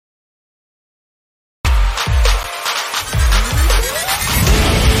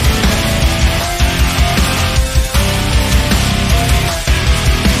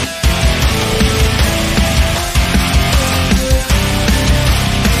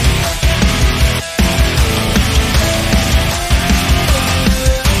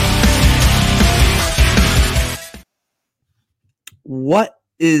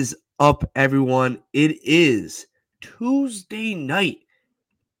is up, everyone? It is Tuesday night,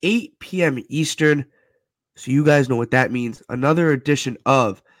 8 p.m. Eastern. So you guys know what that means. Another edition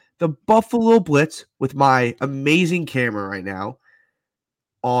of the Buffalo Blitz with my amazing camera right now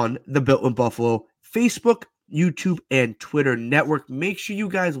on the Built in Buffalo Facebook, YouTube, and Twitter network. Make sure you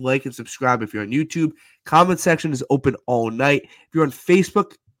guys like and subscribe if you're on YouTube. Comment section is open all night. If you're on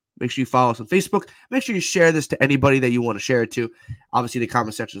Facebook, make sure you follow us on Facebook. Make sure you share this to anybody that you want to share it to. Obviously, the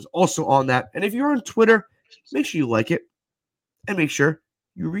comment section is also on that. And if you're on Twitter, make sure you like it and make sure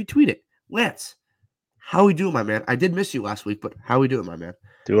you retweet it. Lance, how we doing, my man? I did miss you last week, but how we doing, my man?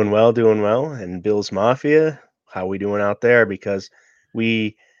 Doing well. And Bills Mafia, how we doing out there? Because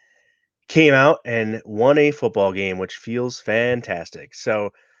we came out and won a football game, which feels fantastic. So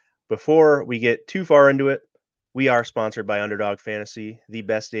before we get too far into it, we are sponsored by Underdog Fantasy, the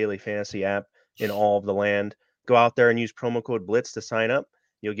best daily fantasy app in all of the land. Go out there and use promo code Blitz to sign up.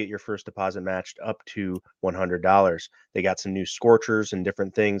 You'll get your first deposit matched up to $100. They got some new scorchers and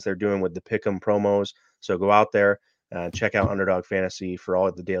different things they're doing with the Pick'em promos. So go out there and check out Underdog Fantasy for all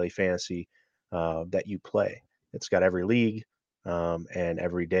of the daily fantasy that you play. It's got every league, and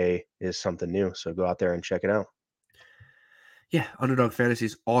every day is something new. So go out there and check it out. Yeah, Underdog Fantasy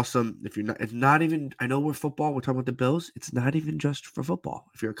is awesome. It's not even, I know we're football, we're talking about the Bills. It's not even just for football.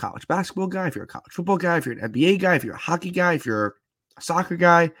 If you're a college basketball guy, if you're a college football guy, if you're an NBA guy, if you're a hockey guy, if you're a soccer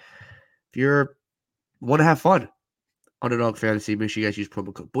guy, if you're want to have fun, Underdog Fantasy, make sure you guys use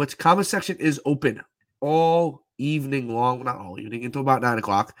promo code Blitz. Comment section is open all evening long, not all evening, until about 9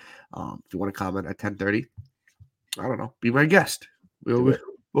 o'clock. If you want to comment at 10:30, I don't know, be my guest.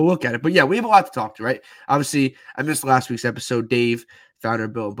 We'll look at it. But yeah, we have a lot to talk to, right? Obviously, I missed last week's episode. Dave, founder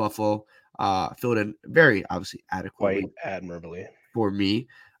of Built in Buffalo, filled in very, obviously, adequately. Quite admirably. For me.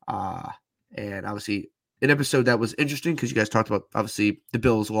 And obviously, an episode that was interesting because you guys talked about, obviously, the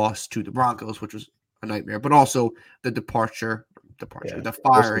Bills lost to the Broncos, which was a nightmare, but also the the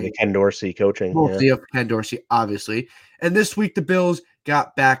firing. The Ken Dorsey coaching. Mostly of Ken Dorsey, obviously. And this week, the Bills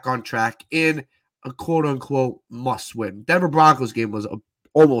got back on track in a quote-unquote must-win. Denver Broncos game was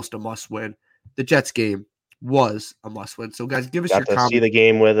almost a must-win. The Jets game was a must-win. So, guys, give us your comments. See the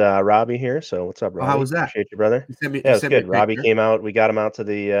game with Robbie here. So, what's up, Robbie? How was that? Appreciate you, brother. It's good. Robbie came out. We got him out to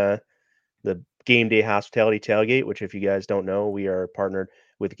the Game Day Hospitality Tailgate, which, if you guys don't know, we are partnered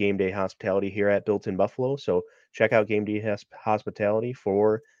with Game Day Hospitality here at Built in Buffalo. So, check out Game Day Hospitality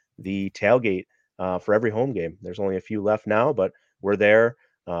for the tailgate for every home game. There's only a few left now, but we're there.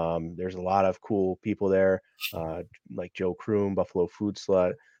 There's a lot of cool people there, like Joe Kroom, Buffalo Food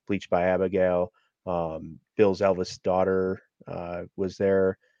Slut, Bleached by Abigail, Bill's eldest daughter was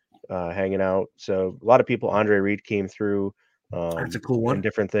there hanging out. So a lot of people. Andre Reed came through. That's a cool one. And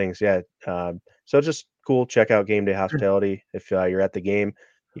different things. Yeah. So just cool. Check out Game Day Hospitality. If you're at the game,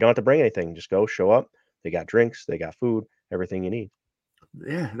 you don't have to bring anything. Just go, show up. They got drinks. They got food. Everything you need.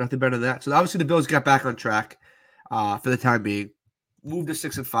 Yeah, nothing better than that. So obviously the Bills got back on track for the time being. Moved to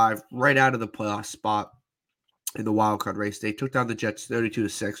 6-5, right out of the playoff spot in the wild card race. They took down the Jets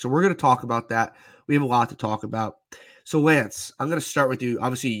 32-6. So we're going to talk about that. We have a lot to talk about. So Lance, I'm going to start with you.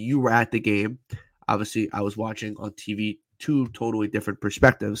 Obviously, you were at the game. Obviously, I was watching on TV. Two totally different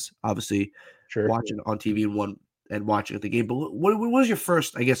perspectives. Obviously, watching on TV and watching at the game. But what was your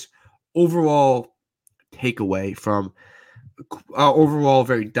first, I guess, overall takeaway from overall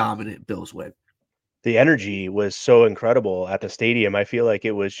very dominant Bills win? The energy was so incredible at the stadium. I feel like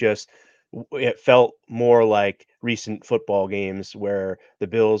it felt more like recent football games where the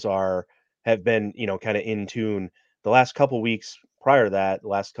Bills have been, kind of in tune. The last couple weeks prior to that, the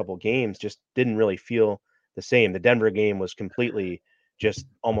last couple games just didn't really feel the same. The Denver game was completely just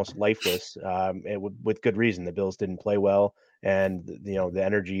almost lifeless, with good reason. The Bills didn't play well, and the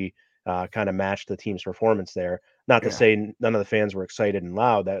energy kind of matched the team's performance there. Not to say none of the fans were excited and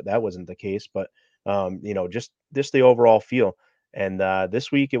loud. That wasn't the case, but just the overall feel. And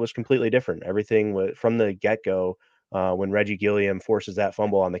this week it was completely different. Everything from the get-go, when Reggie Gilliam forces that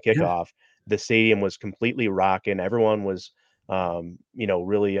fumble on the kickoff, the stadium was completely rocking. Everyone was,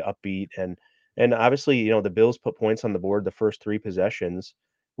 really upbeat. And obviously, the Bills put points on the board the first 3 possessions,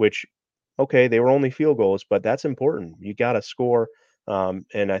 which, okay, they were only field goals, but that's important. You got to score.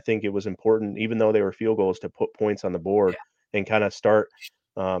 And I think it was important, even though they were field goals, to put points on the board and kind of start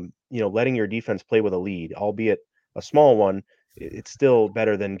letting your defense play with a lead, albeit a small one. It's still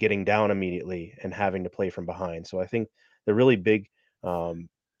better than getting down immediately and having to play from behind. So I think the really big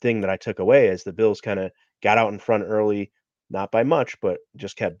thing that I took away is the Bills kind of got out in front early, not by much, but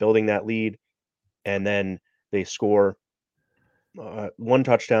just kept building that lead. And then they score 1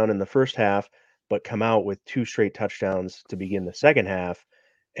 touchdown in the first half, but come out with 2 straight touchdowns to begin the second half.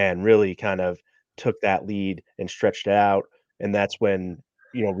 and really kind of took that lead and stretched it out. And that's when,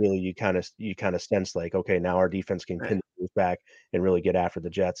 really you kind of sense like, okay, now our defense can Right. pin the Blues back and really get after the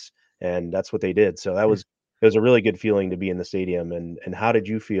Jets. And that's what they did. So it was a really good feeling to be in the stadium. And how did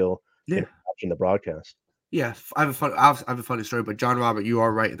you feel, Yeah. watching the broadcast? Yeah, I have a funny story, but John Robert, you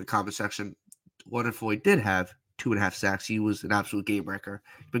are right in the comment section. Leonard Floyd did have 2.5 sacks. He was an absolute game breaker.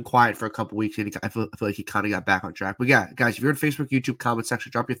 He's been quiet for a couple weeks, and I feel like he kind of got back on track. But yeah, guys, if you're on Facebook, YouTube, comment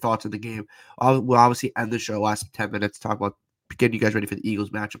section, drop your thoughts on the game. We'll obviously end the show last 10 minutes, talk about getting you guys ready for the Eagles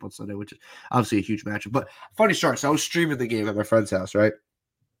matchup on Sunday, which is obviously a huge matchup. But funny story. So I was streaming the game at my friend's house, right?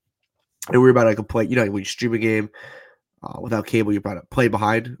 And we were about to complain. You know, when you stream a game without cable, you're about to play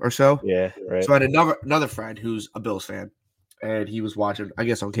behind or so. Yeah, right. So I had another friend who's a Bills fan, and he was watching, I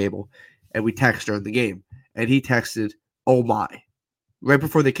guess, on cable, and we texted during the game, and he texted, "Oh my," right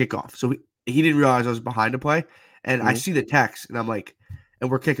before they kick off. So he didn't realize I was behind the play, and I Mhm. see the text, and I'm like,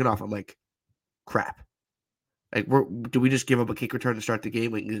 and we're kicking off. I'm like, crap. Like, do we just give up a kick return to start the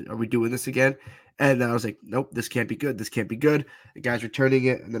game? Like, are we doing this again? And then I was like, nope, this can't be good. This can't be good. The guy's returning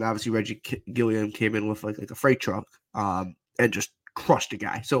it, and then obviously Reggie Gilliam came in with like a freight truck, and just crushed the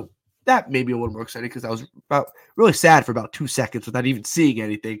guy. So that made me a little more excited because I was about really sad for about 2 seconds without even seeing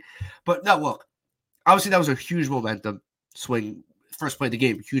anything. But no, look, obviously that was a huge momentum swing. First play of the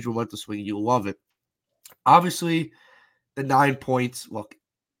game, huge momentum swing. You love it. Obviously, the 9 points. Look,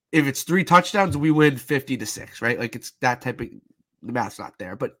 if it's 3 touchdowns, we win 50-6, right? Like it's that type of the math's not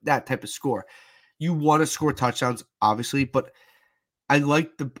there, but that type of score. You want to score touchdowns, obviously, but I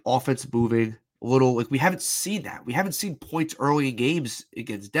like the offense moving a little. Like we haven't seen that. We haven't seen points early in games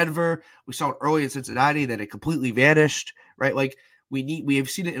against Denver. We saw it early in Cincinnati, then it completely vanished, right? Like we have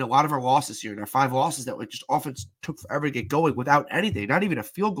seen it in a lot of our losses here, in our 5 losses that like just offense took forever to get going without anything, not even a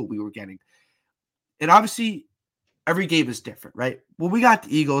field goal we were getting. And obviously every game is different, right? When we got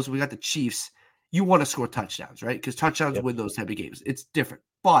the Eagles, we got the Chiefs, you want to score touchdowns, right? Because touchdowns Yep. win those type of games. It's different.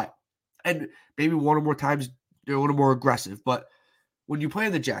 But, and maybe one or more times they're a little more aggressive. But when you play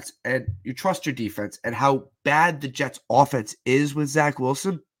the Jets and you trust your defense and how bad the Jets offense is with Zach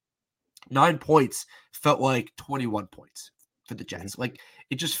Wilson, 9 points felt like 21 points for the Mhm. Jets. Like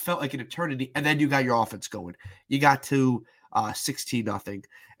it just felt like an eternity. And then you got your offense going. You got to 16-0.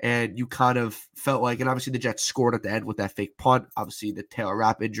 And you kind of felt like, and obviously the Jets scored at the end with that fake punt. Obviously the Taylor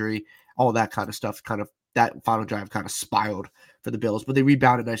Rapp injury, all that kind of stuff, kind of that final drive kind of spiraled for the Bills, but they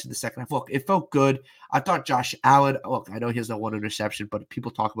rebounded nice in the second half. Look, it felt good. I thought Josh Allen, look, I know he has that one interception, but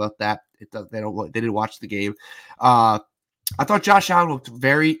people talk about that. They didn't watch the game. I thought Josh Allen looked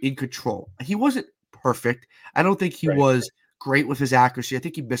very in control. He wasn't perfect. I don't think he Right. was great with his accuracy. I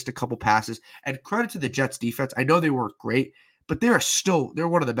think he missed a couple passes. And credit to the Jets defense. I know they weren't great, but they're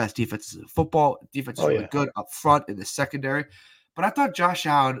one of the best defenses in football. Defense is Oh, really yeah. good up front in the secondary. But I thought Josh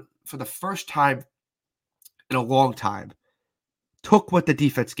Allen, for the first time in a long time, took what the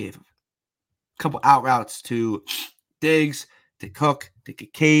defense gave him. A couple out routes to Diggs, to Cook, to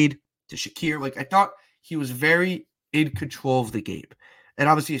Kincaid, to Shakir. Like I thought he was very in control of the game. And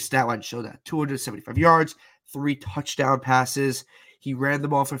obviously his stat line showed that. 275 yards, 3 touchdown passes. He ran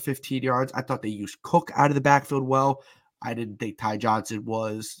them all for 15 yards. I thought they used Cook out of the backfield well. I didn't think Ty Johnson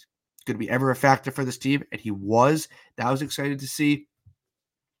was going to be ever a factor for this team, and he was. That was exciting to see.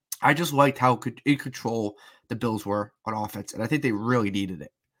 I just liked how in control the Bills were on offense, and I think they really needed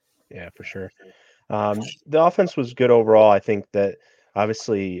it. Yeah, for sure. The offense was good overall. I think that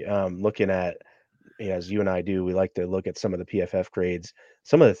obviously, looking at, as you and I do, we like to look at some of the PFF grades.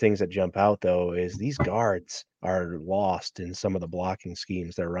 Some of the things that jump out though is these guards are lost in some of the blocking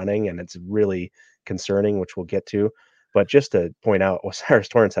schemes they're running, and it's really concerning, which we'll get to. But just to point out, Osiris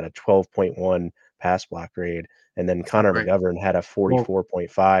Torrance had a 12.1 pass block grade, and then It's not Connor great. McGovern had a Well,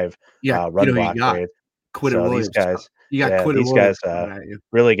 44.5 yeah, you run know who you block got? grade. Quinton So these Williams. guys, You got yeah, Quinton these Williams guys coming at you.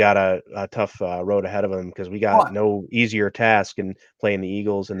 really got a tough road ahead of them because we got But no easier task in playing the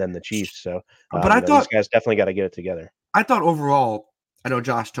Eagles and then the Chiefs. So but these guys definitely got to get it together. I thought overall, I know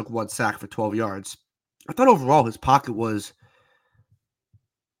Josh took 1 sack for 12 yards. I thought overall his pocket was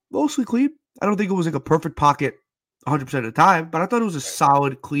mostly clean. I don't think it was like a perfect pocket 100% of the time, but I thought it was a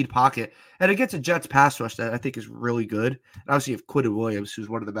solid, clean pocket. And against a Jets pass rush that I think is really good. And obviously, you have Quinton Williams, who's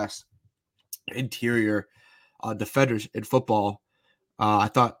one of the best interior defenders in football. I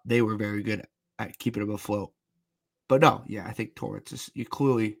thought they were very good at keeping him afloat. But no, yeah, I think Torrance is they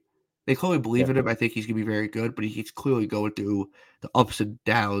clearly believe Yep. in him. I think he's gonna be very good, but he's clearly going through the ups and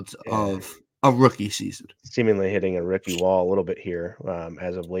downs Yeah. of a rookie season. Seemingly hitting a rookie wall a little bit here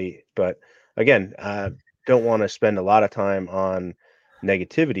as of late. But again, don't want to spend a lot of time on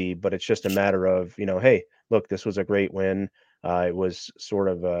negativity, but it's just a matter of, hey, look, this was a great win. it was sort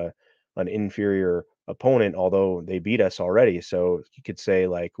of an inferior opponent, although they beat us already. So you could say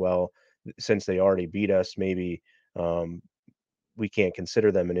like, well, since they already beat us, maybe um, we can't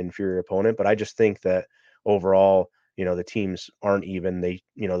consider them an inferior opponent. But I just think that overall, the teams aren't even. The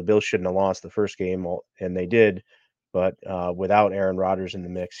Bills shouldn't have lost the first game, and they did. But without Aaron Rodgers in the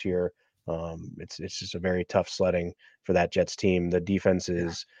mix here, it's just a very tough sledding for that Jets team. The defense Yeah.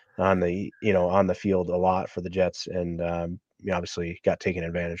 is on the field a lot for the Jets, and obviously got taken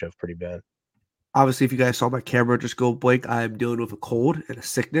advantage of pretty bad. Obviously, if you guys saw my camera just go blank, I'm dealing with a cold and a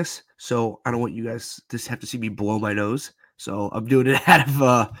sickness. So I don't want you guys to have to see me blow my nose. So I'm doing it out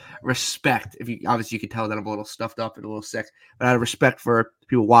of respect. If you obviously you can tell that I'm a little stuffed up and a little sick, but out of respect for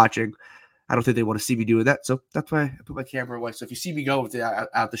people watching, I don't think they want to see me doing that. So that's why I put my camera away. So if you see me go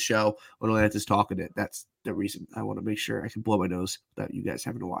out the show when Atlanta's talking it, that's the reason. I want to make sure I can blow my nose without you guys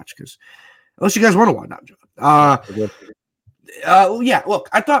having to watch. Because unless you guys want to watch, not joking. Yeah.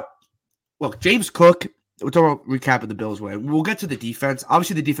 Look, James Cook. We're talking about recapping the Bills way. We'll get to the defense.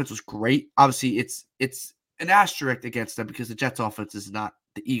 Obviously, the defense was great. Obviously, it's an asterisk against them because the Jets' offense is not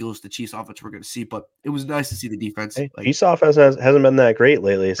the Eagles, the Chiefs' offense we're going to see. But it was nice to see the defense. Hey, Like Chiefs offense hasn't been that great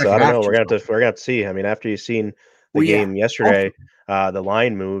lately, so I second don't half, know. We're Chiefs gonna have offense. to we're gonna have to see. I mean, after you've seen the Well, yeah. game Also, yesterday, the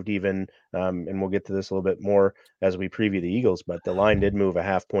line moved even, and we'll get to this a little bit more as we preview the Eagles. But the line did move a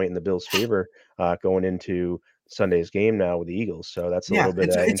half point in the Bills' favor going into Sunday's game now with the Eagles. So that's a yeah, little bit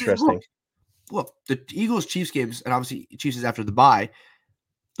look, interesting. the Eagles Chiefs games, and obviously Chiefs is after the bye.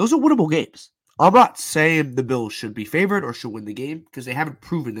 Those are winnable games. I'm not saying the Bills should be favored or should win the game because they haven't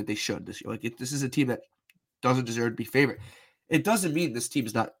proven that they should this year. This is a team that doesn't deserve to be favored. It doesn't mean this team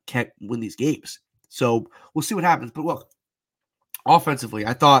can't win these games. So we'll see what happens. But look, offensively,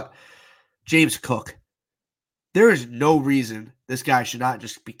 I thought James Cook. There is no reason this guy should not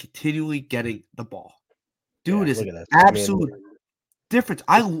just be continually getting the ball. Dude Yeah, is look an at this. I mean, absolute difference.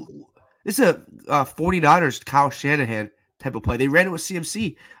 This is a 49ers Kyle Shanahan type of play. They ran it with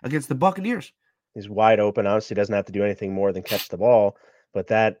CMC against the Buccaneers. he's wide open. Obviously, doesn't have to do anything more than catch the ball, but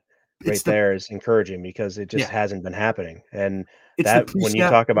that It's right the there is encouraging because it just yeah, hasn't been happening. And it's the that when you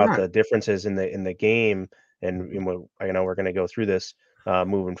pre-snap talk about run. the differences in the game, and I know we're going to go through this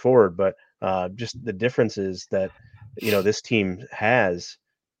moving forward, but just the differences that this team has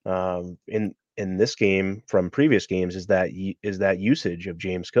in this game from previous games is that usage of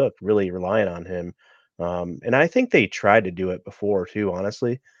James Cook, really relying on him. And I think they tried to do it before too,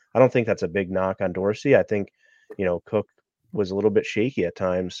 honestly. I don't think that's a big knock on Dorsey. I think, Cook was a little bit shaky at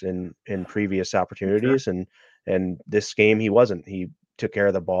times in previous Sure. opportunities, and this game he wasn't. He took care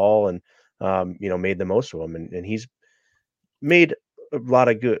of the ball and made the most of them, and he's made a lot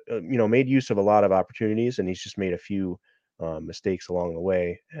of good, made use of a lot of opportunities, and he's just made a few mistakes along the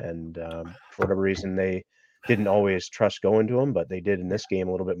way. And for whatever reason, they didn't always trust going to him, but they did in this game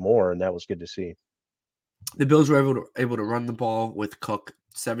a little bit more, and that was good to see. The Bills were able to run the ball with Cook,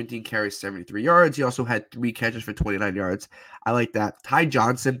 17 carries, 73 yards. He also had 3 catches for 29 yards. I like that. Ty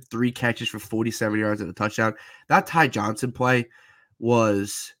Johnson, 3 catches for 47 yards and a touchdown. That Ty Johnson play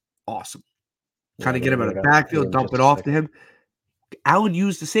was awesome. Yeah, Kind I'm of get gonna him out bring of it the up here backfield, in dump just it a off to second. him. Allen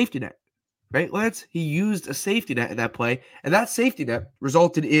used the safety net, right, Lance? He used a safety net in that play, and that safety net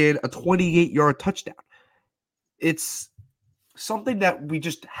resulted in a 28-yard touchdown. It's something that we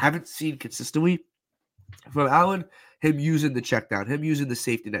just haven't seen consistently from Allen, him using the check down, him using the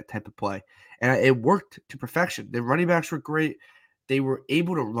safety net type of play. And it worked to perfection. The running backs were great. They were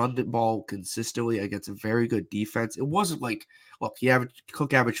able to run the ball consistently against a very good defense. It wasn't like, look,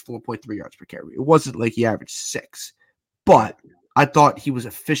 Cook averaged 4.3 yards per carry. It wasn't like he averaged 6. Right. But I thought he was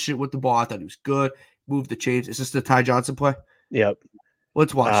efficient with the ball. I thought he was good. Moved the chains. Is this the Ty Johnson play? Yep.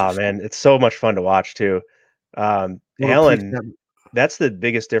 Let's watch Oh this. man, it's so much fun to watch too. Little Allen, pre-snap. that's the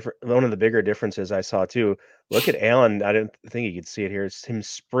biggest difference. One of the bigger differences I saw too. Look at Allen. I didn't think you could see it here. It's him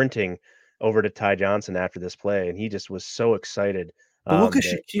sprinting over to Ty Johnson after this play, and he just was so excited But look at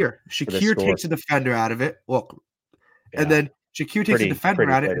that Shakir. for this Shakir score. takes a defender out of it. Look, and Yeah, then Shakir takes a defender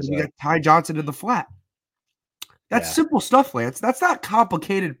pretty out of it, play and then you design. got Ty Johnson in the flat. That's Yeah, simple stuff, Lance. That's not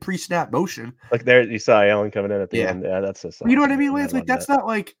complicated pre-snap motion. like there you saw Allen coming in at the Yeah. end. Yeah, that's just You know what I awesome, mean, man. I Lance? Like love that. that's not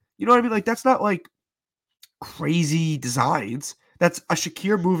like you know what I mean? Like that's not like crazy designs. That's a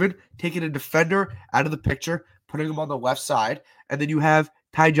Shakir moving, taking a defender out of the picture, putting him on the left side, and then you have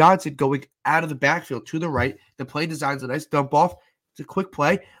Ty Johnson going out of the backfield to the right. The play design's a nice dump off. It's a quick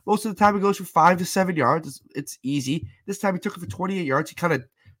play. Most of the time it goes for 5 to 7 yards. It's easy. This time he took it for 28 yards. He kind of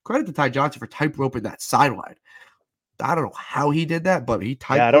credit to Ty Johnson for tight roping that sideline. I don't know how he did that, but he Yeah,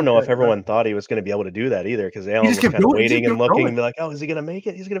 tight I don't roped know if that. everyone thought he was going to be able to do that either, because He Allen just was kept kind of doing it. He just waiting and kept looking throwing and it. be like, "Oh, is he going to make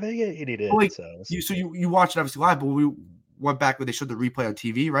it? He's going to make it." And he But did. like So, you watch it obviously live, but went back when they showed the replay on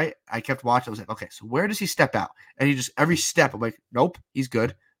TV, right? I kept watching. I was like, okay, so where does he step out? And he just every step, I'm like, nope, he's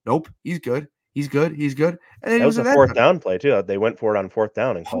good. Nope, he's good. He's good. He's good. And then That he was was a in that. 4th down play too. They went for it on 4th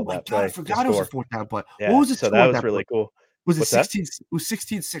down and Oh called my that god, I play to forgot it was a score. fourth down play. What Yeah, was the so score that at was that really point? cool. Was it What's that? 16? It was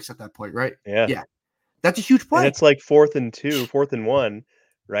 16-6 at that point, right? Yeah. Yeah, that's a huge And play. it's like 4th and 2, 4th and 1,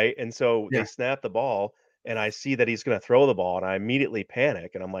 right? And so they Yeah, snap the ball, and I see that he's gonna throw the ball, and I immediately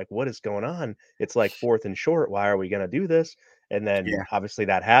panic, and I'm like, "What is going on? It's like 4th and short. Why are we gonna do this?" And then yeah. obviously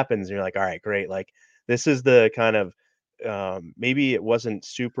that happens, and you're like, "All right, great." Like this is the kind of maybe it wasn't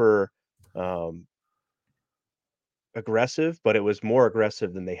super um, aggressive, but it was more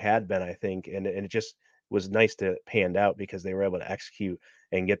aggressive than they had been, I think, and it just was nice to panned out because they were able to execute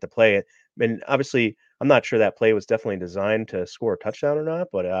and get the play. And obviously, I'm not sure that play was definitely designed to score a touchdown or not,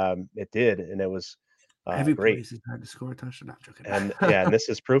 but it did, and it was Every play great. is designed to score a touchdown. Not joking. And yeah, and this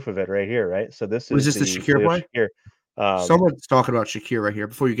is proof of it right here, right? So this Was is this the the Shakir play of play? Shakir. Um, Someone's talking about Shakir right here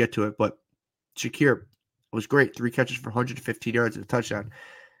before you get to it, but Shakir was great. 3 catches for 115 yards and a touchdown.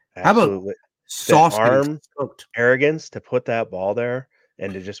 How about Absolutely, the Sauce getting arm soaked? arrogance to put that ball there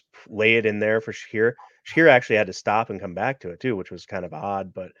and to just lay it in there for Shakir. Shakir actually had to stop and come back to it too, which was kind of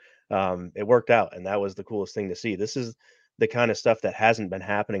odd, but it worked out, and that was the coolest thing to see. This is the kind of stuff that hasn't been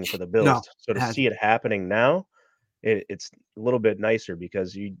happening for the Bills. No, So it to see hasn't. it happening now, it's a little bit nicer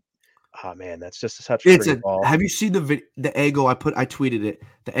because oh man, that's just such a It's pretty a ball. have you seen the angle I tweeted it,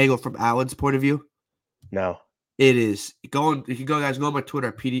 the angle from Allen's point of view? No, It is going if you go guys go on my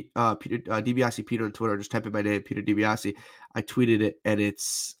Twitter, Peter DiBiase Peter on Twitter, just type in my name, Peter DiBiase. I tweeted it and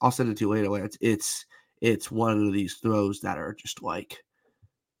I'll send it to you later. It's one of these throws that are just like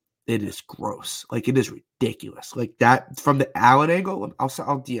it is gross. Like it is ridiculous. Like that from the Allen angle. I'll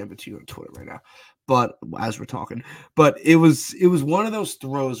DM it to you on Twitter right now. But as we're talking, but it was one of those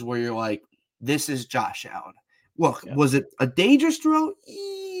throws where you're like, this is Josh Allen. Look, yeah, was it a dangerous throw?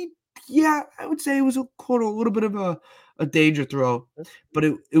 Yeah, I would say it was a little bit of a danger throw, but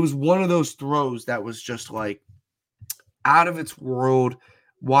it was one of those throws that was just like out of its world.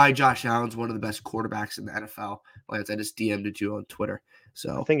 Why Josh Allen's one of the best quarterbacks in the NFL. Like I just DM'd it you on Twitter.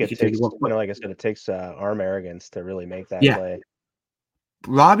 I So think you it can take a takes, look. But like I said, it takes arm arrogance to really make that yeah, play.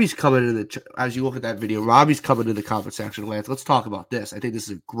 Robbie's coming to as you look at that video, Robbie's coming to the comment section. Lance, let's talk about this. I think this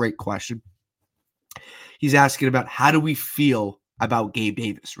is a great question. He's asking about how do we feel about Gabe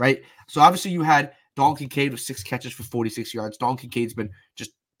Davis, right? So obviously you had Dalton Kincaid with 6 catches for 46 yards. Dalton Kincaid's been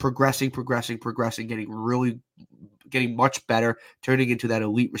just progressing, getting much better, turning into that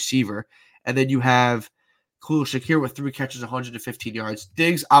elite receiver. And then you have Khalil Shakir with 3 catches, 115 yards.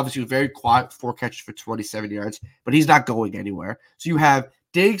 Diggs, obviously, very quiet, 4 catches for 27 yards, but he's not going anywhere. So you have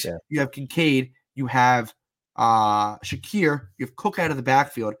Diggs, Yeah. you have Kincaid, you have Shakir, you have Cook out of the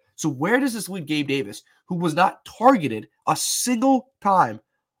backfield. So where does this leave Gabe Davis, who was not targeted a single time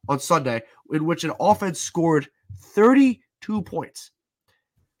on Sunday, in which an offense scored 32 points?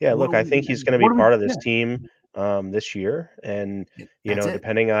 Yeah, What look, do I we? think he's gonna be What do we? part of this Yeah, team, this year, and, that's it.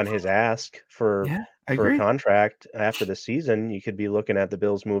 depending on his ask Yeah, I for a agree. contract after the season, you could be looking at the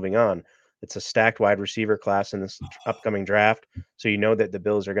Bills moving on. It's a stacked wide receiver class in this upcoming draft, so you know that the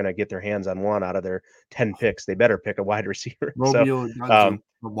Bills are gonna get their hands on one out of their 10 picks. They better pick a wide receiver. So, Romeo Dunze um,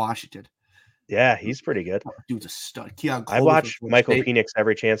 from Washington. yeah, he's pretty good. Dude's a stud. Keon I Coleman from watch Florida Michael State. Penix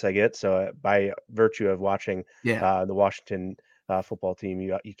every chance I get, so, by virtue of watching, Yeah, the Washington, football team,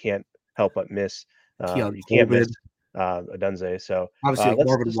 you can't help but miss, Keon you can't miss, Coleman. Adunze, so, Obviously, like let's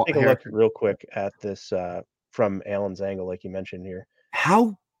Marvin just take a look Harrison. real quick at this, from Allen's angle like you mentioned here.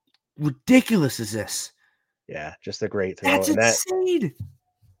 How ridiculous is this? Yeah, just a great throw, That's and insane.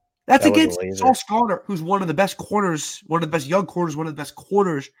 That's that was a against laser. Sauce Gardner, who's one of the best corners, one of the best young corners, one of the best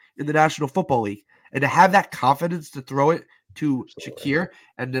corners in the National Football League. And to have that confidence to throw it to Absolutely. Shakir,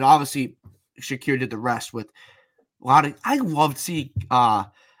 and then obviously Shakir did the rest with a lot of. I loved seeing. I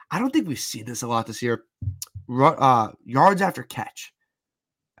don't think we've seen this a lot this year. Yards after catch.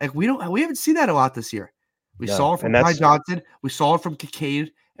 Like we haven't seen that a lot this year. We No, saw it from Ty Johnson, we saw it from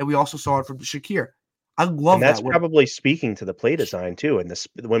Kincaid, and we also saw it from Shakir. I and love that's that. probably speaking to the play design too, and this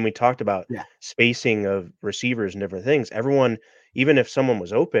when we talked about Yeah, spacing of receivers and different things, everyone, even if someone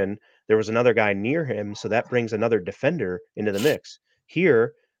was open, there was another guy near him, so that brings another defender into the mix.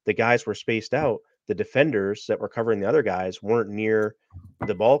 Here, the guys were spaced out. The defenders that were covering the other guys weren't near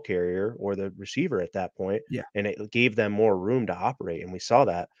the ball carrier or the receiver at that point, yeah, and it gave them more room to operate. And we saw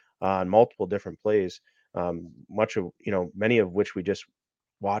that on multiple different plays, much of many of which we just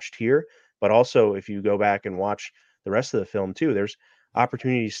watched here. But also, if you go back and watch the rest of the film too, there's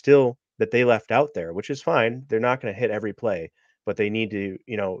opportunities still that they left out there, which is fine. They're not going to hit every play, but they need to,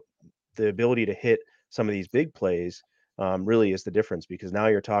 the ability to hit some of these big plays really is the difference, because now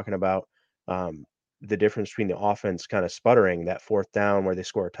you're talking about the difference between the offense kind of sputtering that fourth down where they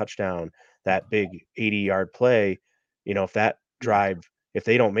score a touchdown, that big 80-yard play. If that Yeah. drive, if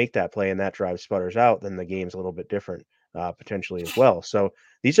they don't make that play and that drive sputters out, then the game's a little bit different potentially as well. So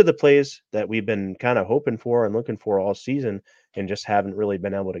these are the plays that we've been kind of hoping for and looking for all season, and just haven't really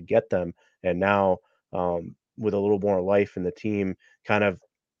been able to get them. And now, with a little more life in the team, kind of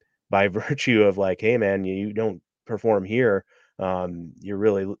by virtue of like, hey man, you don't perform here, you're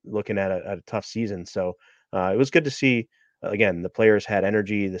really looking at a tough season. So it was good to see. Again, the players had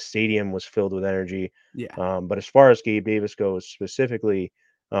energy. The stadium was filled with energy. Yeah. But as far as Gabe Davis goes specifically,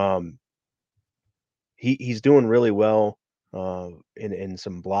 um, he's doing really well in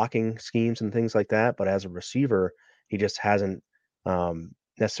some blocking schemes and things like that. But as a receiver, he just hasn't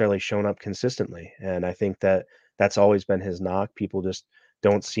necessarily shown up consistently. And I think that that's always been his knock. People just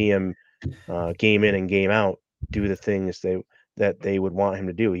don't see him game in and game out do the things that they would want him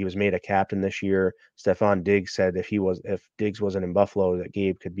to do. He was made a captain this year. Stephon Diggs said if Diggs wasn't in Buffalo, that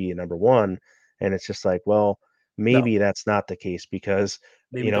Gabe could be a number one. And it's just like, well, No, maybe that's not the case, because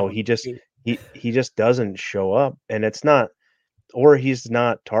maybe don't. he just doesn't show up, and it's not, or he's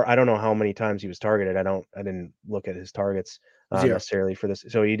not I don't know how many times he was targeted. I didn't look at his targets Zero. necessarily for this.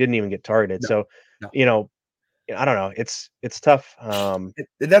 So he didn't even get targeted. No, So, no. you know, I don't know. It's tough. And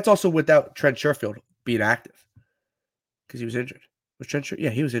that's also without Trent Sherfield being active because he was injured. Was Trent Sherfield?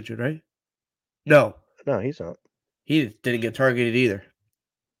 Yeah, he was injured, right? No, No, he's not. he didn't get targeted either.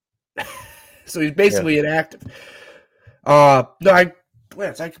 So he's Yeah. basically inactive. No,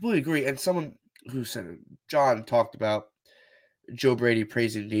 Lance, I completely agree. And someone who said it, John talked about Joe Brady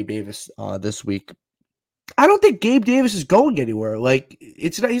praising Gabe Davis this week. I don't think Gabe Davis is going anywhere. Like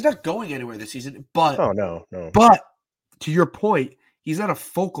he's not going anywhere this season. But Oh no, no. but to your point, he's not a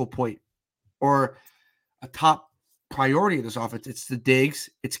focal point or a top priority in this offense. It's the Diggs,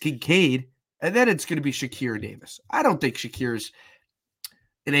 it's Kincaid, and then it's going to be Shakir Davis. I don't think Shakir's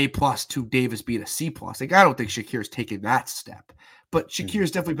an A+ to Davis being a C+. Like I don't think Shakir's taken that step, but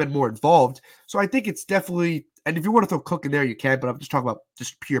Shakir's definitely been more involved. So I think it's definitely. And if you want to throw Cook in there, you can. But I'm just talking about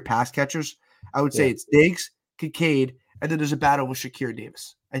just pure pass catchers. I would say Yeah. it's Diggs, Kincaid, and then there's a battle with Shakir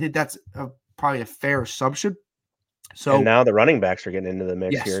Davis. I think that's probably a fair assumption. And So now the running backs are getting into the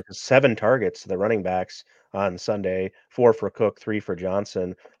mix yes, here, 'cause 7 targets to the running backs on Sunday, 4 for Cook, 3 for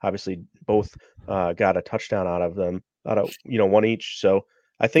Johnson. Obviously, both got a touchdown out of them, out of one each. So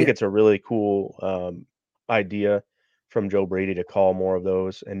I think yeah, it's a really cool idea from Joe Brady to call more of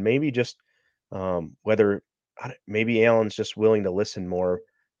those, and maybe just whether maybe Allen's just willing to listen more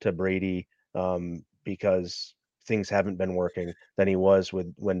to Brady, because things haven't been working than he was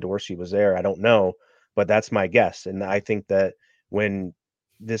with when Dorsey was there. I don't know, but that's my guess. And I think that when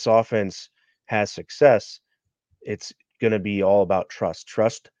this offense has success, it's going to be all about trust.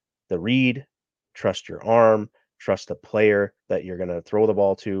 Trust the read, trust your arm, trust the player that you're going to throw the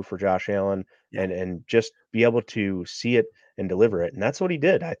ball to for Josh Allen, yeah. and just be able to see it and deliver it. And that's what he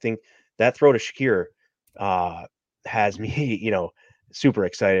did. I think that throw to Shakir uh, has me, super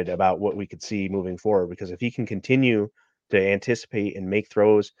excited about what we could see moving forward, because if he can continue to anticipate and make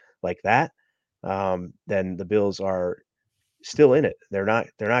throws like that, then the Bills are still in it. They're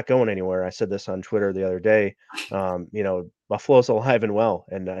not going anywhere. I said this on Twitter the other day. Buffalo's alive and well,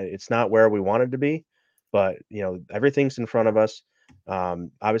 and it's not where we wanted to be, but everything's in front of us.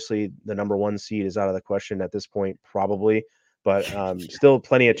 Obviously, the number one seed is out of the question at this point, probably, but still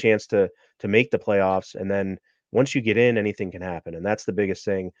plenty of chance to make the playoffs. And then once you get in, anything can happen, and that's the biggest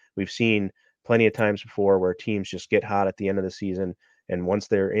thing. We've seen plenty of times before where teams just get hot at the end of the season, and once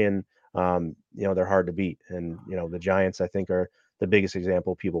they're in, they're hard to beat. And, the Giants, I think, are the biggest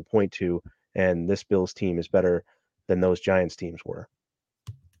example people point to. And this Bills team is better than those Giants teams were.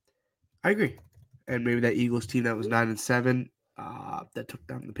 I agree. And maybe that Eagles team that was 9-7 that took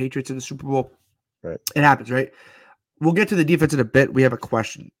down the Patriots in the Super Bowl. Right. It happens, right? We'll get to the defense in a bit. We have a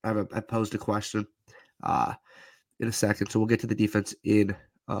question. I posed a question in a second, so we'll get to the defense in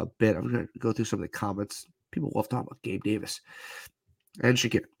a bit. I'm going to go through some of the comments. People love talking about Gabe Davis and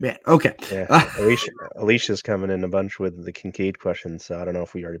Shakir. Man, okay. Yeah. Alicia's coming in a bunch with the Kincaid questions. So I don't know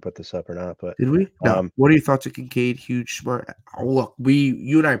if we already put this up or not, but Did we? No. What are your thoughts on Kincaid? Huge, smart. Oh, look,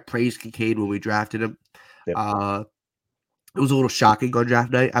 you and I praised Kincaid when we drafted him. Yep. It was a little shocking on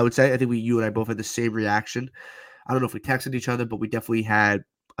draft night, I would say. I think you and I both had the same reaction. I don't know if we texted each other, but we definitely had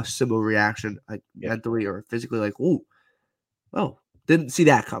a similar reaction, like mentally or physically, like, oh, didn't see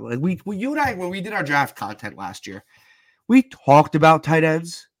that coming. Like you and I, when we did our draft content last year, we talked about tight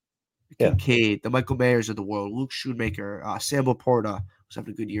ends. Yeah. Kincaid, the Michael Mayers of the world, Luke Schoonmaker, Sam Laporta, was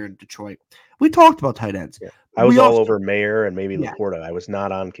having a good year in Detroit. We talked about tight ends. Yeah. I was We all also, over Mayer and maybe yeah, Laporta. I was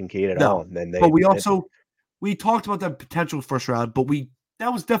not on Kincaid at all, no, and then but they we and also we talked about that potential first round, but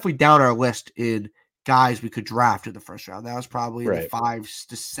that was definitely down our list in guys we could draft in the first round. That was probably in the right. 5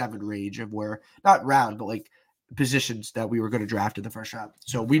 to 7 range of where not round, but like positions that we were going to draft in the first round.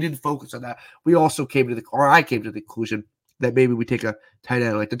 So we didn't focus on that. We also I came to the conclusion that maybe we take a tight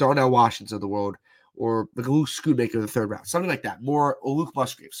end like the Darnell Washingtons of the world, or like a Luke Schoonmaker in the third round, something like that. More or Luke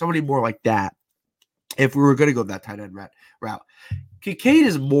Musgrave, somebody more like that. If we were going to go that tight end route, Kincaid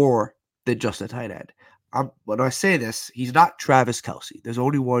is more than just a tight end. When I say this, he's not Travis Kelce. There's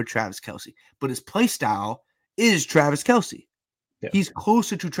only one Travis Kelce, but his play style is Travis Kelce. Yeah. He's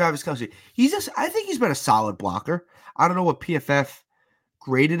closer to Travis Kelce. I think he's been a solid blocker. I don't know what PFF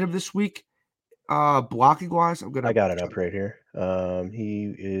graded him this week, blocking wise. I got it up right here.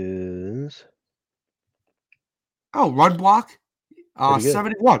 He is run block, pretty good.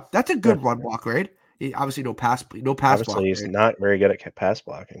 71. That's a Yeah. good run block grade. Obviously, no pass block Obviously, he's grade. not very good at pass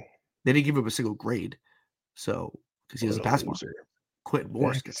blocking. They didn't give him a single grade, so because he What doesn't a pass block. loser. Quentin Yeah,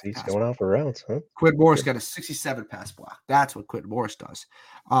 Morris 'cause gets the he's pass going block. out for routes, huh? Quentin Morris Good. got a 67 pass block. That's what Quentin Morris does.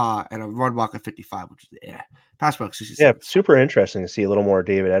 And a run block of 55, which is pass block 67. Yeah, super interesting to see a little more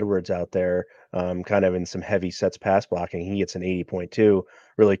David Edwards out there, kind of in some heavy sets pass blocking. He gets an 80.2.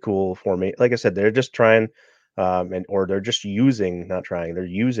 Really cool for me. Like I said, they're just trying, or they're just using, not trying, they're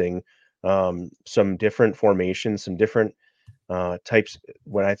using some different formations, some different types.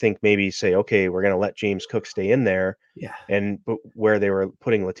 When I think maybe say, okay, we're going to let James Cook stay in there, Yeah. but where they were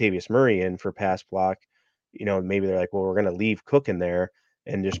putting Latavius Murray in for pass block, maybe they're like, well, we're going to leave Cook in there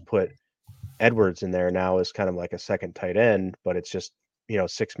and just put Edwards in there now as kind of like a second tight end, but it's just,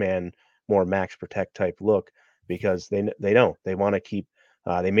 6-man, more max protect type look because they don't. They want to keep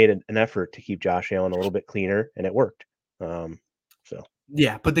they made an effort to keep Josh Allen a little bit cleaner and it worked. So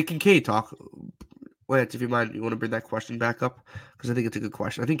Yeah, but the Kincaid talk, Lance, if you mind, you want to bring that question back up? Because I think it's a good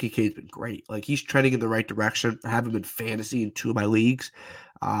question. I think Kincaid's been great. Like, he's trending in the right direction. I have him in fantasy in 2 of my leagues.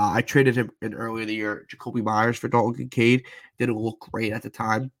 I traded him in earlier in the year, Jacoby Myers for Dalton Kincaid. Didn't look great at the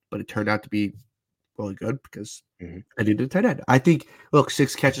time, but it turned out to be really good because mhm. I needed a tight end. I think, look,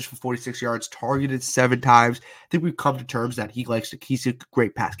 6 catches for 46 yards, targeted 7 times. I think we've come to terms that he's a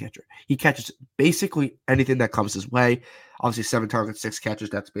great pass catcher. He catches basically anything that comes his way. Obviously, 7 targets, 6 catches.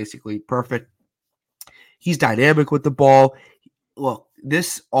 That's basically perfect. He's dynamic with the ball. Look,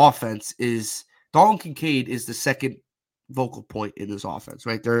 this offense is Dalton Kincaid is the second vocal point in this offense,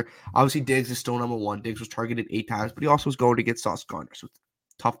 right? There, obviously, Diggs is still number 1. Diggs was targeted 8 times, but he also was going to get Sauce Gardner. So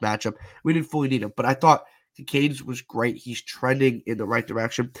tough matchup. We didn't fully need him, but I thought Kincaid was great. He's trending in the right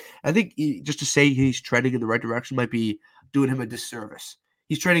direction. I think just to say he's trending in the right direction might be doing him a disservice.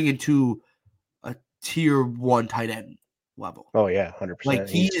 He's trending into a tier 1 tight end level. Oh yeah, Like 100%.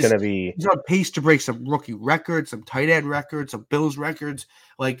 He's gonna be he's on pace to break some rookie records, some tight end records, some Bills records.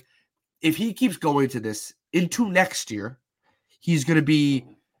 Like if he keeps going to this into next year, he's going to be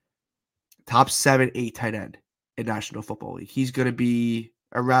top 7, 8 tight end in National Football League. He's going to be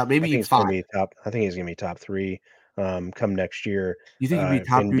around I maybe think he's gonna 5. be top I think he's gonna be top 3 come next year. You think he'd be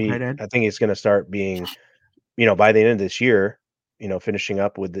top 3 tight end? I think he's gonna start being, by the end of this year, finishing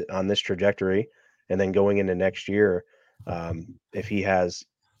up on this trajectory and then going into next year, if he has,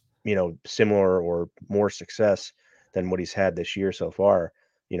 similar or more success than what he's had this year so far,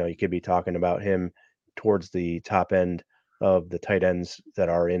 you could be talking about him towards the top end of the tight ends that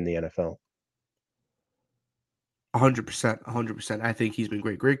are in the NFL. 100%, 100%. I think he's been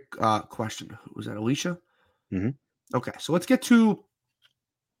great. Great question. Was that Alicia? Mhm. Okay, so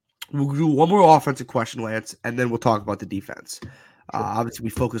we'll do one more offensive question, Lance, and then we'll talk about the defense. Sure. Obviously, we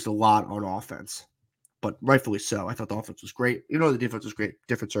focused a lot on offense, but rightfully so. I thought the offense was great. The defense was great,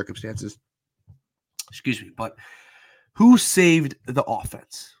 different circumstances. Excuse me, but who saved the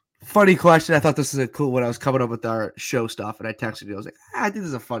offense? Funny question. I thought this is a cool when I was coming up with our show stuff, and I texted you. I was like, I think this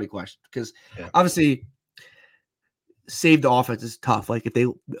is a funny question because Yeah. obviously, save the offense is tough. Like if they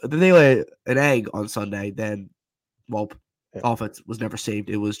lay an egg on Sunday, then well, Yeah. offense was never saved.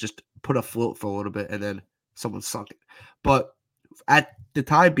 It was just put afloat for a little bit, and then someone sunk it. But at the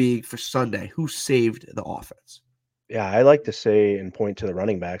time being for Sunday, who saved the offense? Yeah, I like to say and point to the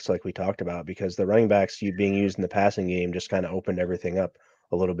running backs like we talked about because the running backs being used in the passing game just kind of opened everything up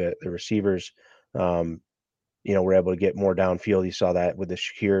a little bit. The receivers, um, were able to get more downfield. You saw that with the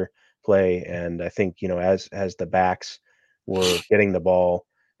Shakir play, and I think as the backs were getting the ball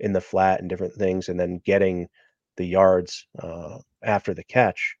in the flat and different things, and then getting the yards after the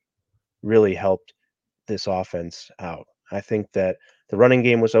catch, really helped this offense out. I think that the running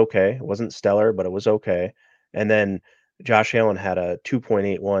game was okay. It wasn't stellar, but it was okay. And then Josh Allen had a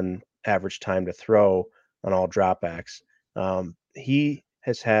 2.81 average time to throw on all dropbacks. He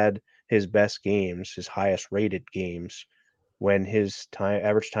has had his best games, his highest rated games, when his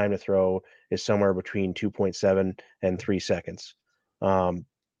average time to throw is somewhere between 2.7 and 3 seconds. Um,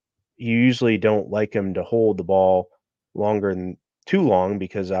 you usually don't like him to hold the ball longer than too long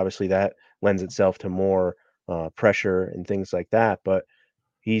because obviously that lends itself to more pressure and things like that. But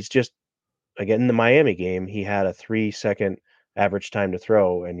he's just again in the Miami game, he had a 3 second average time to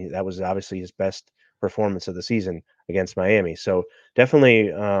throw, and that was obviously his best performance of the season against Miami. So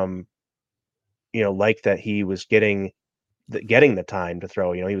definitely, like that he was getting the time to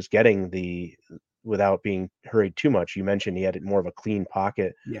throw. He was getting the without being hurried too much. You mentioned he had more of a clean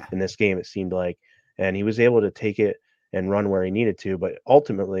pocket Yeah. in this game, it seemed like, and he was able to take it and run where he needed to. But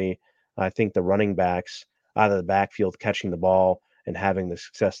ultimately, I think the running backs out of the backfield catching the ball and having the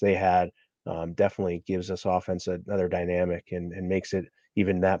success they had definitely gives us offense another dynamic and makes it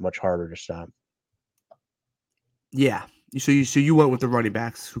even that much harder to stop. Yeah. So you went with the running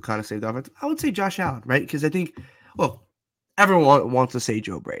backs who kind of saved the offense. I would say Josh Allen, right? Because I think, well, everyone wants to say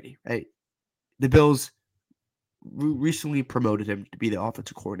Joe Brady, right? The Bills recently promoted him to be the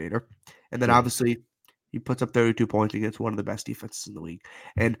offensive coordinator, and then Mhm. obviously he puts up 32 points against one of the best defenses in the league.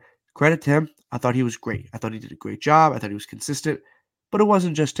 And credit to him, I thought he was great. I thought he did a great job. I thought he was consistent, but it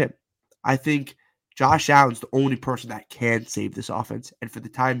wasn't just him. I think Josh Allen's the only person that can save this offense, and for the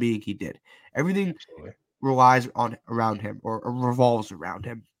time being, he did. Everything Absolutely. relies on around him or revolves around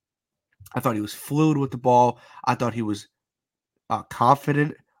him. I thought he was fluid with the ball. I thought he was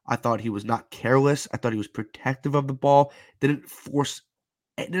confident. I thought he was not careless. I thought he was protective of the ball. Didn't force.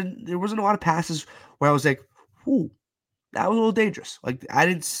 There wasn't a lot of passes where I was like, "Whoo, that was a little dangerous." Like I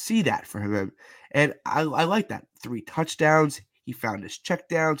didn't see that for him, and I like that. 3 touchdowns. He found his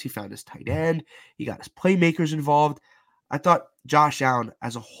checkdowns. He found his tight end. He got his playmakers involved. I thought Josh Allen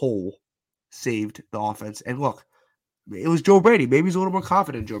as a whole saved the offense. And look, it was Joe Brady. Maybe he's a little more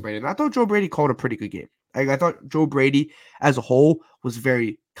confident in Joe Brady. And I thought Joe Brady called a pretty good game. I thought Joe Brady as a whole was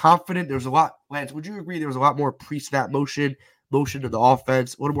very confident. There was a lot, Lance, would you agree there was a lot more pre-snap motion to the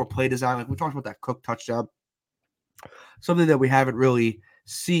offense, a little more play design? Like we talked about that Cook touchdown, something that we haven't really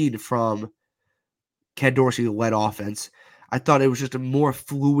seen from Ken Dorsey-led offense. I thought it was just a more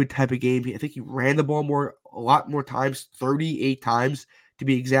fluid type of game. I think he ran the ball a lot more times, 38 times to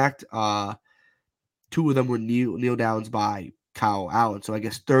be exact. Two of them were kneel downs by Kyle Allen. So I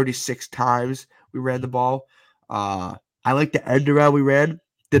guess 36 times we ran the ball. I like the end around we ran.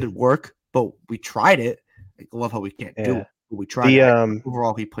 Didn't work, but we tried it. I love how we can't do Yeah. it, but we tried The it.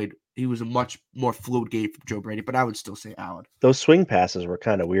 Overall, he was a much more fluid game from Joe Brady, but I would still say Allen. Those swing passes were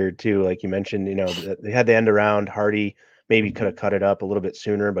kinda weird too, like you mentioned, they had the end around. Hardy maybe coulda cut it up a little bit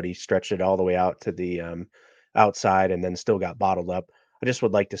sooner, but he stretched it all the way out to the, outside and then still got bottled up. I just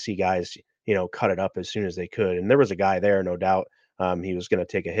would like to see guys, cut it up as soon as they could, and there was a guy there, no doubt, he was gonna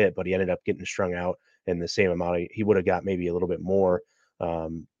take a hit, but he ended up getting strung out in the same amount. He woulda got maybe a little bit more,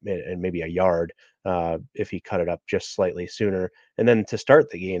 and maybe a yard, if he cut it up just slightly sooner, and then to start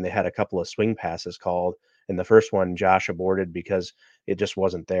the game, they had a couple of swing passes called, and the first one, Josh aborted because it just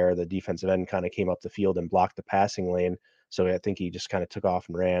wasn't there. The defensive end kind of came up the field and blocked the passing lane. So I think he just kind of took off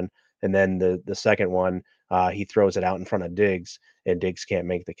and ran. And then the second one, he throws it out in front of Diggs, and Diggs can't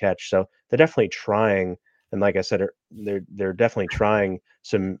make the catch. So they're definitely trying. And like I said, they're definitely trying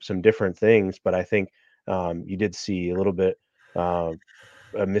some different things. But I think you did see a little bit uh,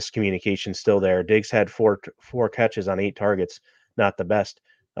 a miscommunication still there. Diggs had four catches on 8 targets, not the best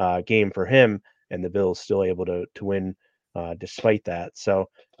game for him, and the Bills still able to win despite that. So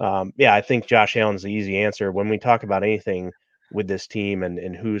yeah, I think Josh Allen's the easy answer when we talk about anything with this team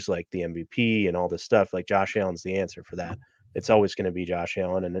and who's like the MVP and all this stuff. Like Josh Allen's the answer for that. It's always going to be Josh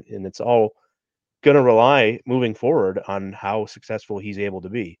Allen, and it's all going to rely moving forward on how successful he's able to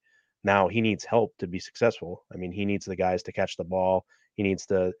be. Now he needs help to be successful. I mean, he needs the guys to catch the ball. He needs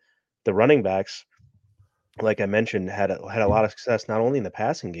the running backs. Like I mentioned, had a lot of success not only in the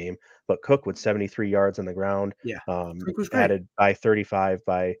passing game, but Cook with 73 yards on the ground, Yeah, Cook was great. added by 35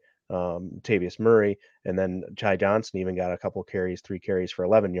 by Tavius Murray, and then Ty Johnson even got a couple carries, 3 carries for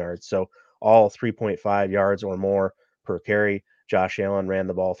 11 yards. So all 3.5 yards or more per carry. Josh Allen ran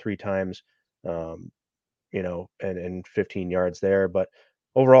the ball 3 times, um, and 15 yards there. But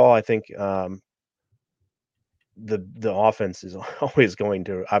overall, I think the offense is always going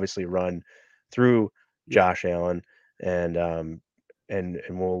to obviously run through Yeah, Josh Allen, and and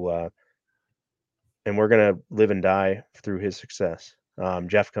we're gonna live and die through his success.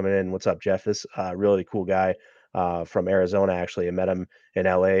 Jeff coming in, what's up, Jeff? This really cool guy from Arizona. Actually, I met him in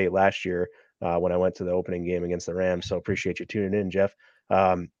LA last year. when I went to the opening game against the Rams. So appreciate you tuning in, Jeff.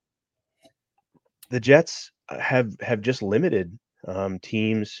 Um, the Jets have just limited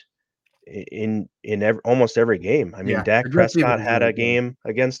teams almost every game. I mean, Yeah, Dak the Jets defense Prescott is had really a good. game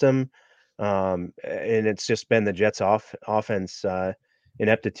against him, and it's just been the Jets offense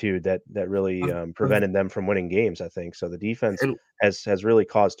ineptitude that really Of, of, prevented them from winning games. I think so. The defense and has really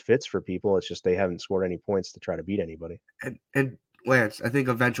caused fits for people. It's just they haven't scored any points to try to beat anybody. and Lance, I think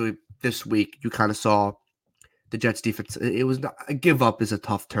eventually this week you kind of saw the Jets defense. It was not a give up is a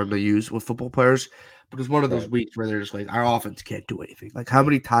tough term to use with football players, but it's one of those Right. weeks where they're just like, our offense can't do anything. Like, how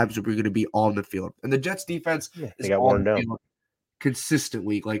many times are we going to be on the field? And the Jets defense Yeah, they is got on worn the down. field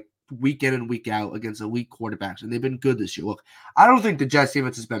consistently, like week in and week out against elite quarterbacks, and they've been good this year. Look, I don't think the Jets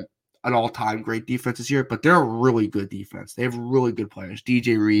defense has been an all-time great defense this year, but they're a really good defense. They have really good players: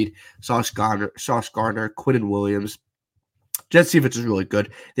 DJ Reed, Sauce Gardner, Quinnen Williams. Jets defense is really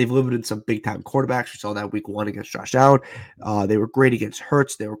good. They've limited some big-time quarterbacks. We saw that week 1 against Josh Allen. They were great against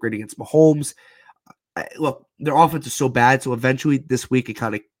Hurts. They were great against Mahomes. Look, their offense is so bad, so eventually this week it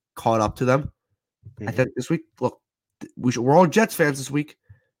kind of caught up to them. I Hmm. think this week, look, we're all Jets fans this week.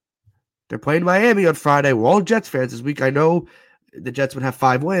 They're playing Miami on Friday. We're all Jets fans this week. I know the Jets would have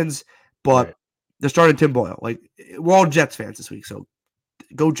 5 wins, but Right. they're starting Tim Boyle. Like, we're all Jets fans this week. So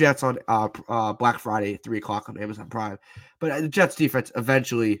go Jets on Black Friday at 3 o'clock on Amazon Prime. But the Jets defense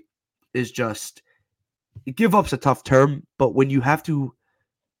eventually is just give up's a tough term, but when you have to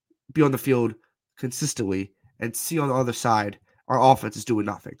be on the field consistently and see on the other side, our offense is doing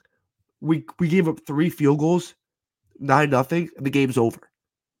nothing. We gave up 3 field goals, 9-0, and the game's over.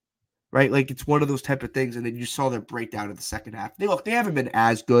 Right? Like, it's one of those type of things, and then you saw their breakdown in the second half. They haven't been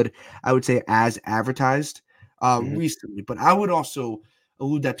as good, I would say, as advertised Hmm. recently, but I would also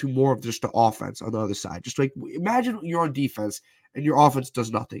allude that to more of just the offense on the other side. Just like, imagine you're on defense and your offense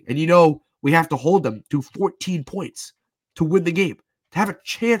does nothing, and we have to hold them to 14 points to win the game, to have a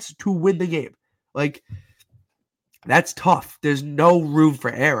chance to win the game. Like, that's tough. There's no room for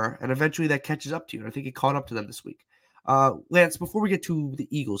error, and eventually that catches up to you. And I think it caught up to them this week. Lance, before we get to the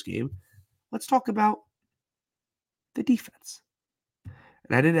Eagles game, let's talk about the defense.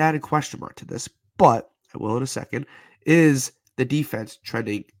 And I didn't add a question mark to this, but I will in a second. Is the defense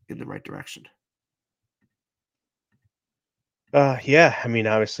trending in the right direction? Yeah. I mean,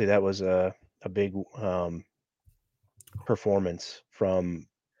 obviously that was a big performance from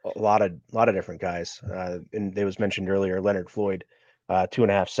a lot of different guys. And it was mentioned earlier, Leonard Floyd,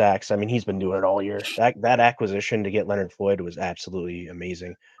 2.5 sacks. I mean, he's been doing it all year. That acquisition to get Leonard Floyd was absolutely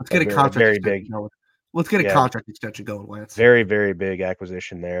amazing. Let's get a A contract very extension big, going. Let's get a yeah, contract extension going, Lance. very very big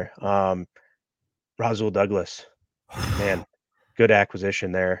acquisition there. Rasul Douglas, man, good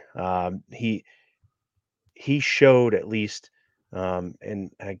acquisition there. He showed at least, and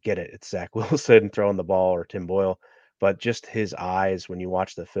I get it, it's Zach Wilson throwing the ball or Tim Boyle, but just his eyes when you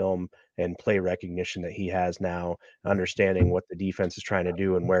watch the film and play recognition that he has now, understanding what the defense is trying to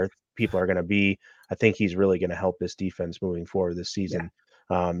do and where people are going to be. I think he's really going to help this defense moving forward this Yeah.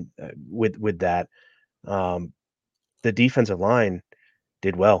 season. With that, um, the defensive line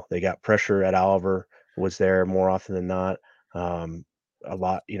did well. They got pressure at Oliver was there more often than not. A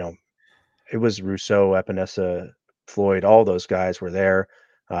lot, it was Rousseau, Epinesa, Floyd, all those guys were there.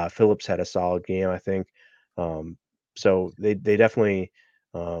 Phillips had a solid game, I think. Um, so they definitely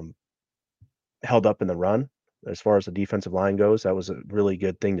um, held up in the run as far as the defensive line goes. That was a really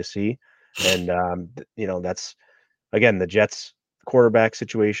good thing to see. And that's again the Jets quarterback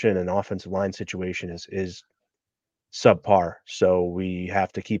situation and offensive line situation is subpar. So we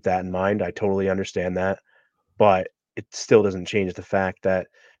have to keep that in mind. I totally understand that, but it still doesn't change the fact that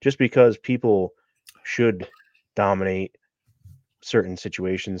just because people should dominate certain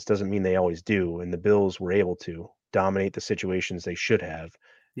situations doesn't mean they always do. And the Bills were able to dominate the situations they should have.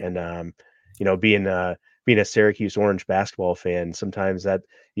 Yeah. And being a Syracuse Orange basketball fan, sometimes that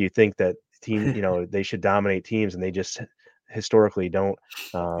you think that they should dominate teams and they just historically don't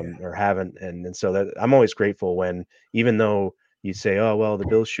Yeah. or haven't. And so that I'm always grateful when even though you say, oh well, the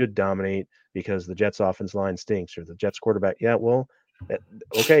Bills should dominate because the Jets offense line stinks or the Jets quarterback. Yeah, well, eh,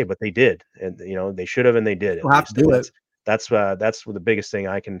 okay, but they did, and they should have, and they did at We'll have to least, and do it. that's the biggest thing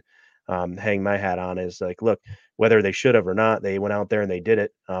I can hang my hat on is like, look, whether they should have or not, they went out there and they did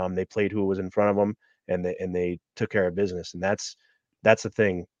it. They played who was in front of them, and they took care of business, and that's the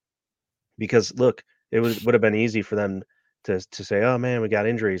thing. Because look, it would have been easy for them to say, oh man, we got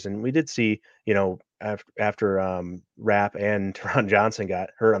injuries, and we did see, after Rapp and Teron Johnson got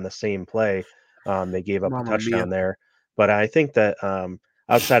hurt on the same play, they gave up a Mamma mia. touchdown there. But I think that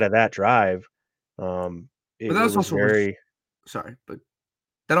outside of that drive, But it that was was also very sorry, but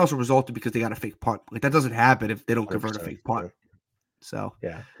that also resulted because they got a fake punt. Like that doesn't happen if they don't convert a 100%. fake punt. Yeah. So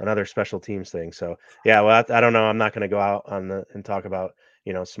Yeah, another special teams thing. So yeah, well, I don't know. I'm not going to go out on the and talk about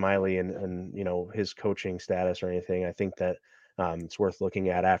Smiley and his coaching status or anything. I think that it's worth looking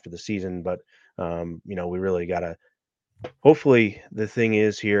at after the season, but we really got to. Hopefully, the thing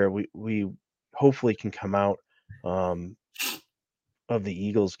is here we hopefully can come out um, of the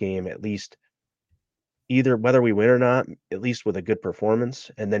Eagles game at least either whether we win or not, at least with a good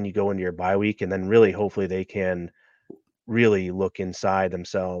performance, and then you go into your bye week, and then really hopefully they can really look inside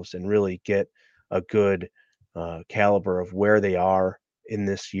themselves and really get a good caliber of where they are in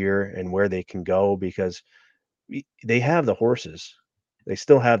this year and where they can go because they have the horses. They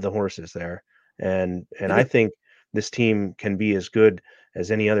still have the horses there, and they I do. think this team can be as good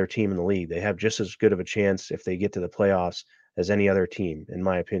as any other team in the league. They have just as good of a chance if they get to the playoffs as any other team, in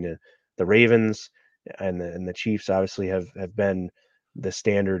my opinion. The Ravens and the Chiefs obviously have been the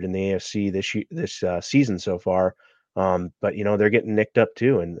standard in the AFC this season so far. But they're getting nicked up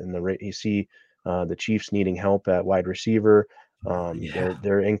too, and you see the Chiefs needing help at wide receiver. Yeah,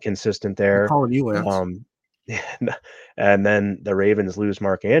 They're inconsistent they're there. calling you Lance. Um, and then the Ravens lose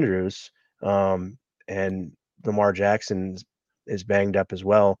Mark Andrews, and Lamar Jackson is banged up as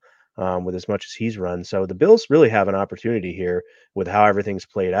well with as much as he's run. So the Bills really have an opportunity here with how everything's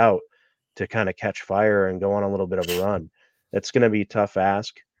played out to kind of catch fire and go on a little bit of a run. It's going to be a tough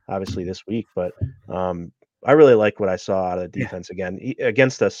ask, obviously, this week, but I really like what I saw out of the Yeah, defense again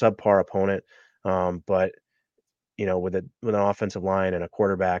against a subpar opponent. But with an offensive line and a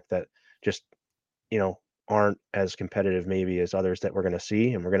quarterback that just you know, aren't as competitive maybe as others that we're going to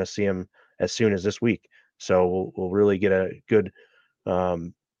see, and we're going to see them as soon as this week. So we'll really get a good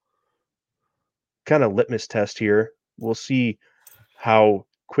um, kind of litmus test here. We'll see how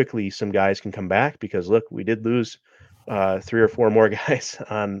quickly some guys can come back because look, we did lose three or four more guys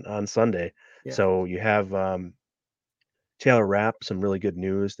on Sunday. yeah. So you have Taylor Rapp, some really good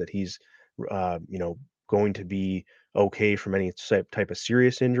news that he's, going to be okay from any type of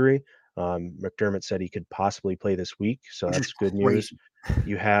serious injury. McDermott said he could possibly play this week, so Which is that's good news. crazy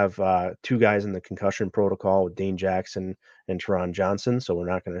You have two guys in the concussion protocol with Dane Jackson and Teron Johnson, so we're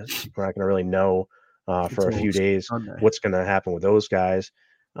not gonna really know for a until few days Sunday. what's gonna happen with those guys.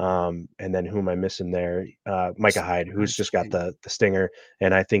 And then who am I missing there? Micah Hyde, who's just got the stinger,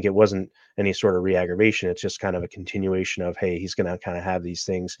 and I think it wasn't any sort of re-aggravation. It's just kind of a continuation of, hey, he's going to kind of have these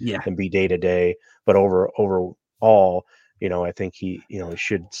things Yeah, and be day to day. But overall, I think he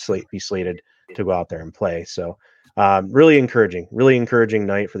should be slated to go out there and play. So really encouraging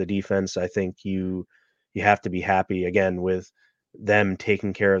night for the defense. I think you have to be happy again with them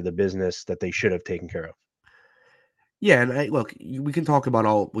taking care of the business that they should have taken care of. yeah. And look, we can talk about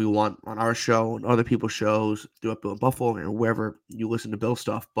all we want on our show and other people's shows, do up in Buffalo or wherever you listen to Bill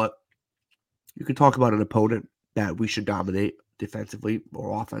stuff, but you can talk about an opponent that we should dominate defensively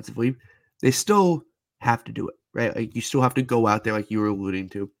or offensively. They still have to do it, right? Like you still have to go out there, like you were alluding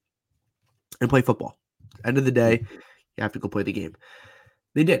to, and play football. End of the Mm. day, you have to go play the game.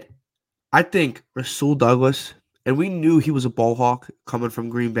 They did. I think Rasul Douglas, and we knew he was a ball hawk coming from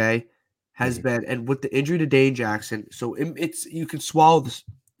Green Bay, has Mhm. been, and with the injury to Dane Jackson, so it's you can swallow this.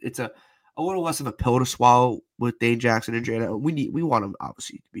 It's a little less of a pill to swallow with Dane Jackson injury. And we want him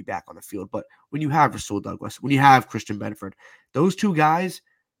obviously to be back on the field, but when you have Rasul Douglas, when you have Christian Benford, those two guys,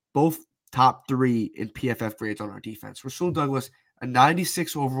 both top three in PFF grades on our defense. Rasul Douglas, a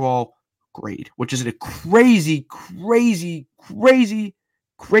 96 overall grade, which is a crazy, crazy, crazy,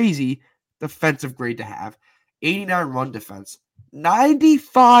 crazy defensive grade to have. 89 run defense,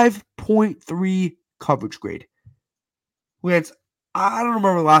 95.3 coverage grade. Lance, I don't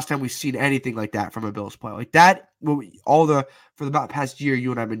remember the last time we've seen anything like that from a Bills player. Like that, for the about past year,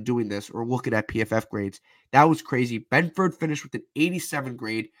 you and I have been doing this or looking at PFF grades. That was crazy. Benford finished with an 87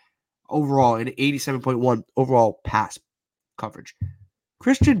 grade overall and 87.1 overall pass coverage.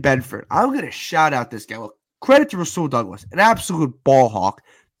 Christian Benford, I'm going to shout out this guy. Look, credit to Rasul Douglas, an absolute ball hawk.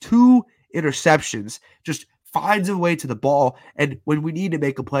 2 interceptions, just finds a way to the ball. And when we need to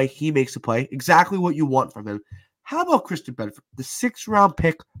make a play, he makes a play. Exactly what you want from him. How about Christian Benford, the 6th-round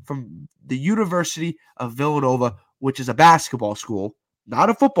pick from the University of Villanova, which is a basketball school, not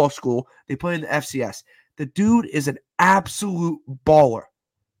a football school. They play in the FCS. The dude is an absolute baller.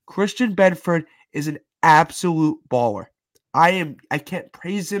 Christian Benford is an absolute baller. I can't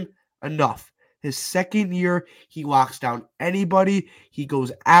praise him enough. His second year, he locks down anybody. He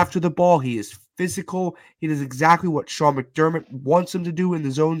goes after the ball. He is physical. He does exactly what Sean McDermott wants him to do in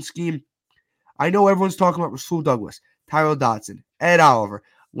the zone scheme. I know everyone's talking about Rasul Douglas, Tyrell Dodson, Ed Oliver,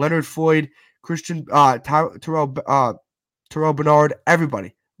 Leonard Floyd, Terrell Terrell Bernard,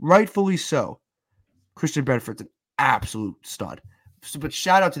 everybody, rightfully so. Christian Benford's an absolute stud. But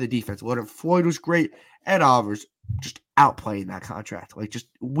shout out to the defense. Leonard Floyd was great. Ed Oliver's just outplaying that contract. Like just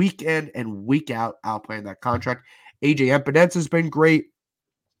week in and week out, outplaying that contract. AJ Epenensa's been great.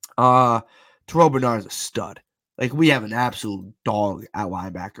 Terrell Bernard is a stud. Like we have an absolute dog at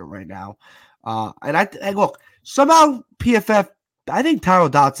linebacker right now. And look, somehow PFF, I think Tyrell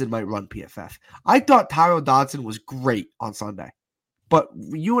Dodson might run PFF. I thought Tyrell Dodson was great on Sunday. But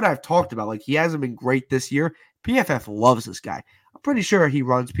you and I have talked about, like, he hasn't been great this year. PFF loves this guy. I'm pretty sure he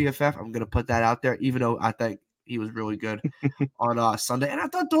runs PFF. I'm going to put that out there, even though I think he was really good on Sunday. And I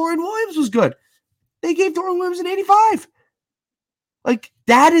thought Dorian Williams was good. They gave Dorian Williams an 85. Like,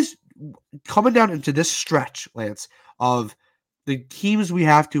 that is coming down into this stretch, Lance, of the teams we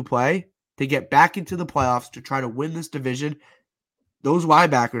have to play to get back into the playoffs to try to win this division. Those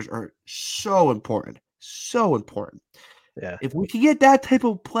linebackers are so important. So important. Yeah. If we can get that type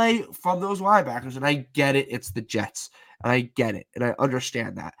of play from those linebackers, and I get it, it's the Jets. And I get it. And I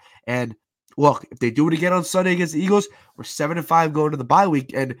understand that. And look, if they do it again on Sunday against the Eagles, we're 7-5 going to the bye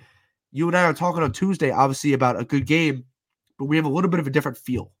week. And you and I are talking on Tuesday, obviously, about a good game, but we have a little bit of a different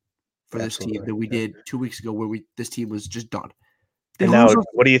feel for this team than we did 2 weeks ago, where this team was just done. And now,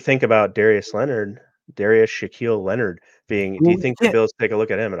 what do you think about Darius Shaquille Leonard being? Do you think the Bills take a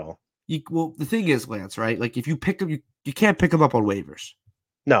look at him at all? Well, the thing is, Lance, right? Like if you pick him, you can't pick him up on waivers.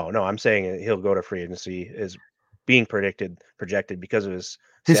 No, I'm saying he'll go to free agency is being projected because of his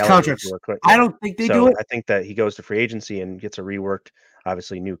contracts. I don't think they do it. I think that he goes to free agency and gets a reworked,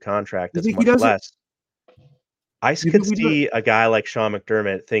 obviously new contract that's much less. I could see a guy like Sean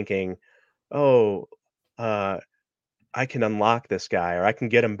McDermott thinking, "Oh, I can unlock this guy, or I can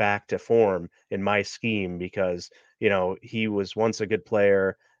get him back to form in my scheme because he was once a good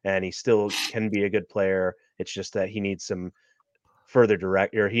player." And he still can be a good player. It's just that he needs some further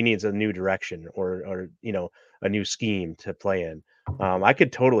he needs a new direction or a new scheme to play in. I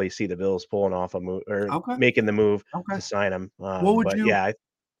could totally see the Bills pulling off a move or making the move to sign him. What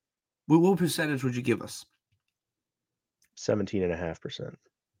percentage would you give us? 17.5%.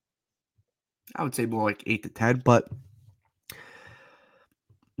 I would say more like 8 to 10, but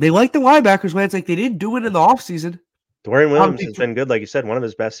they like the linebackers, man. It's like they didn't do it in the offseason. Dorian Williams has been good. Like you said, one of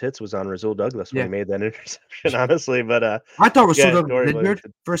his best hits was on Rasul Douglas when he made that interception, honestly. But I thought Rasul Douglas was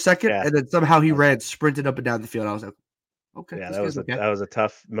injured for a second, and then somehow he sprinted up and down the field. I was like, okay. Yeah, that was a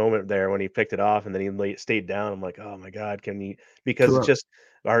tough moment there when he picked it off, and then he stayed down. I'm like, oh my God, can he? Because it's just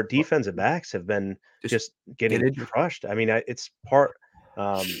our defensive backs have been just getting crushed. I mean, it's part.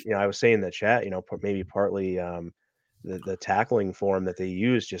 I was saying in the chat, maybe partly the tackling form that they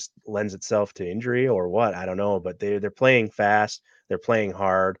use just lends itself to injury or what, I don't know, but they're playing fast, they're playing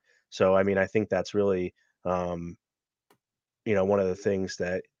hard. So I mean, I think that's really one of the things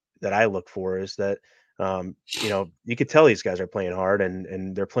that I look for is that you could tell these guys are playing hard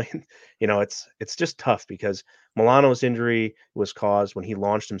and they're playing, it's just tough because Milano's injury was caused when he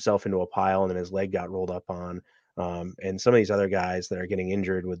launched himself into a pile and then his leg got rolled up on. And some of these other guys that are getting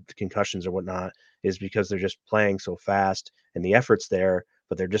injured with concussions or whatnot is because they're just playing so fast and the effort's there,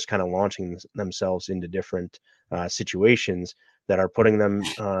 but they're just kind of launching themselves into different situations that are putting them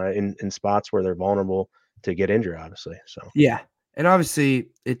in spots where they're vulnerable to get injured, obviously. So yeah, and obviously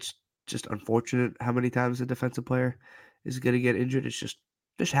it's just unfortunate how many times a defensive player is going to get injured. It's just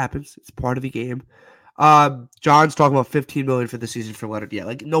happens. It's part of the game. John's talking about $15 million for the season for Leonard. Yeah,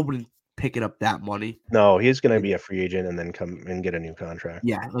 like nobody picking up that money. No, he's going to be a free agent and then come and get a new contract.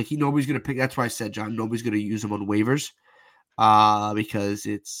 Yeah, like nobody's going to pick. That's why I said, John, nobody's going to use him on waivers because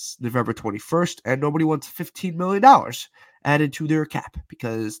it's November 21st and nobody wants $15 million added to their cap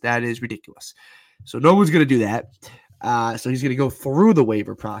because that is ridiculous. So no one's going to do that. So he's going to go through the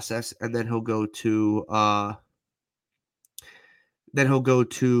waiver process and then he'll go to he'll go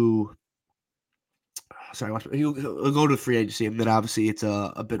to free agency, and then obviously it's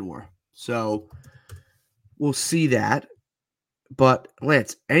a bid war. So we'll see that. But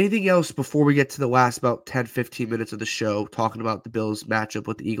Lance, anything else before we get to the last about 10, 15 minutes of the show talking about the Bills matchup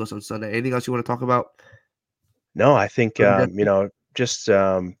with the Eagles on Sunday? Anything else you want to talk about? No, I think, just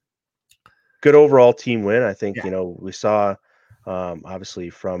good overall team win. I think, we saw obviously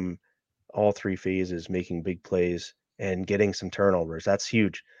from all three phases making big plays and getting some turnovers. That's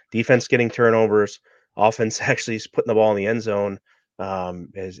huge. Defense getting turnovers, offense actually is putting the ball in the end zone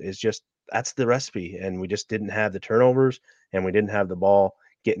is just that's the recipe. And we just didn't have the turnovers and we didn't have the ball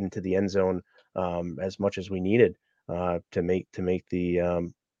getting to the end zone as much as we needed to make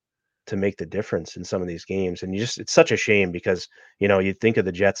the to make the difference in some of these games. And it's such a shame because, you think of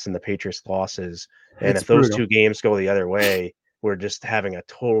the Jets and the Patriots losses, and It's if those brutal. 2 games go the other way, we're just having a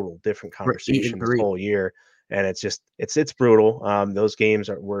total different We're eight conversation and this three. whole year. And it's brutal. Those games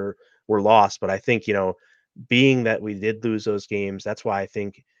were lost, but I think, being that we did lose those games, that's why I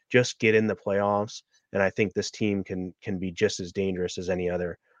think just get in the playoffs, and I think this team can be just as dangerous as any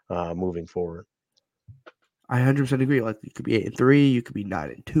other moving forward. I 100% agree. Like, you could be 8 and 3, you could be 9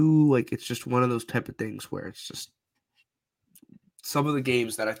 and 2. Like, it's just one of those type of things where it's just some of the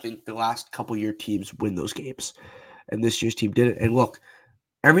games that I think the last couple year teams win those games, and this year's team didn't. And look,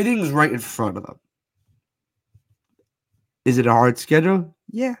 everything's right in front of them. Is it a hard schedule?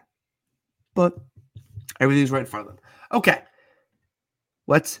 Yeah, but everything's right in front of them. Okay,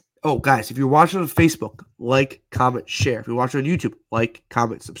 guys, if you're watching on Facebook, like, comment, share. If you're watching on YouTube, like,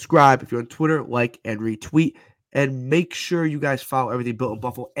 comment, subscribe. If you're on Twitter, like and retweet. And make sure you guys follow Everything Built in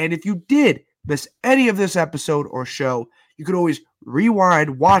Buffalo. And if you did miss any of this episode or show, you can always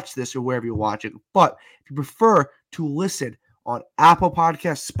rewind, watch this, or wherever you're watching. But if you prefer to listen on Apple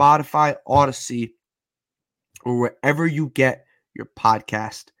Podcasts, Spotify, Odyssey, or wherever you get your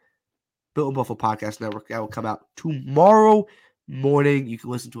podcast, Built in Buffalo Podcast Network, that will come out tomorrow morning. You can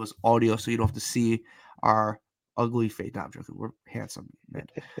listen to us audio, so you don't have to see our ugly face. No, I'm joking. We're handsome men.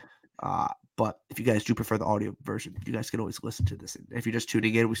 But if you guys do prefer the audio version, you guys can always listen to this. And if you're just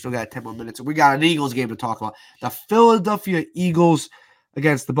tuning in, we still got 10 more minutes, and we got an Eagles game to talk about. The Philadelphia Eagles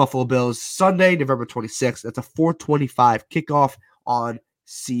against the Buffalo Bills, Sunday, November 26th. That's a 4:25 kickoff on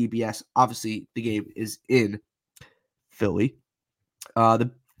CBS. Obviously, the game is in Philly.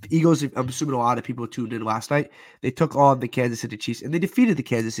 The Eagles, I'm assuming a lot of people tuned in last night. They took on the Kansas City Chiefs, and they defeated the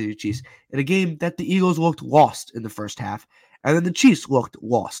Kansas City Chiefs in a game that the Eagles looked lost in the first half, and then the Chiefs looked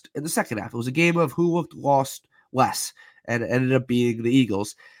lost in the second half. It was a game of who looked lost less, and it ended up being the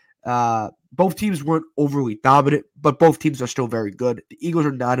Eagles. Both teams weren't overly dominant, but both teams are still very good. The Eagles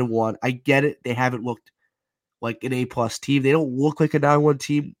are 9-1. I get it. They haven't looked like an A+ team. They don't look like a 9-1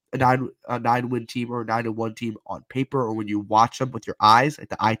 team, a 9-win team, or a 9-1 team on paper, or when you watch them with your eyes, like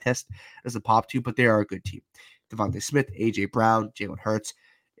the eye test doesn't pop to you, but they are a good team. Devontae Smith, A.J. Brown, Jalen Hurts.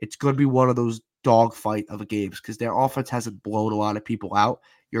 It's going to be one of those dogfight of a games because their offense hasn't blown a lot of people out.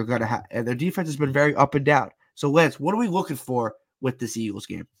 You're going to have, and their defense has been very up and down. So, Lance, what are we looking for with this Eagles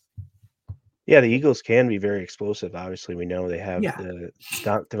game? Yeah, the Eagles can be very explosive. Obviously, we know they have Yeah. the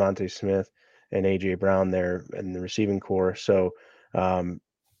Devontae Smith and A.J. Brown there in the receiving core. So,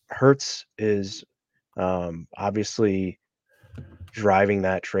 Hurts is obviously driving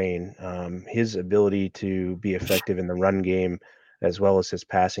that train. His ability to be effective in the run game as well as his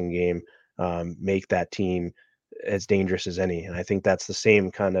passing game make that team as dangerous as any. And I think that's the same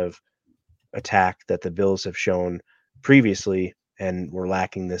kind of attack that the Bills have shown previously and were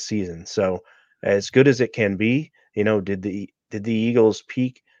lacking this season. So as good as it can be, did the Eagles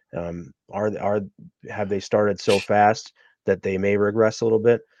peak? Are have they started so fast that they may regress a little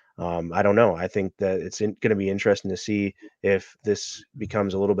bit? I don't know. I think that it's going to be interesting to see if this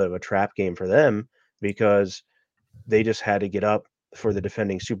becomes a little bit of a trap game for them because they just had to get up for the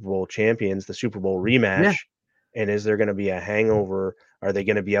defending Super Bowl champions, the Super Bowl Yeah. rematch. And is there going to be a hangover? Are they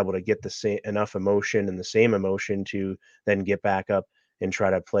going to be able to get the same enough emotion and the same emotion to then get back up and try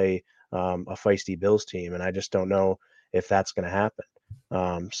to play a feisty Bills team? And I just don't know if that's going to happen.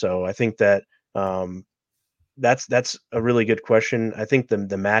 So I think that that's a really good question. I think the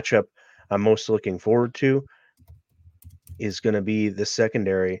matchup I'm most looking forward to is going to be the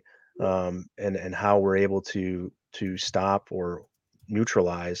secondary and how we're able to stop or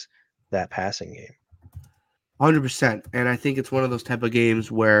neutralize that passing game. 100%. And I think it's one of those type of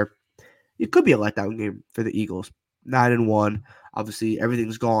games where it could be a letdown game for the Eagles. 9-1. Obviously,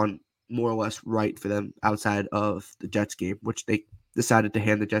 everything's gone more or less right for them outside of the Jets game, which they decided to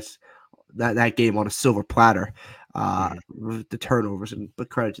hand the Jets that game on a silver platter with the turnovers. But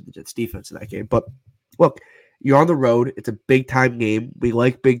credit to the Jets defense in that game. But look, you're on the road. It's a big-time game. We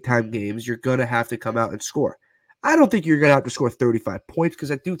like big-time games. You're going to have to come out and score. I don't think you're going to have to score 35 points because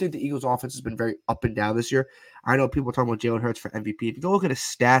I do think the Eagles' offense has been very up and down this year. I know people are talking about Jalen Hurts for MVP. If you go look at his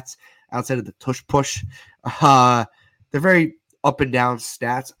stats outside of the tush push, they're very up and down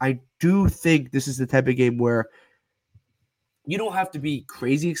stats. I do think this is the type of game where you don't have to be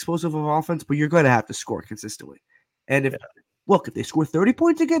crazy explosive of offense, but you're going to have to score consistently. And if they score 30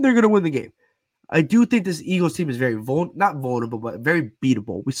 points again, they're going to win the game. I do think this Eagles team is very not vulnerable, but very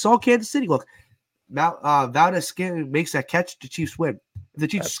beatable. We saw Kansas City. Look, Valdez makes that catch, the Chiefs win. If the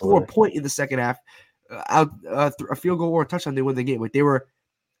Chiefs score a point in the second half, a field goal or a touchdown, they win the game. Like, they were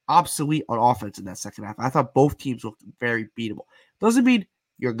obsolete on offense in that second half. I thought both teams looked very beatable. Doesn't mean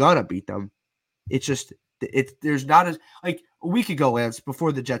you're gonna beat them. It's just there's not as like a week ago, Lance,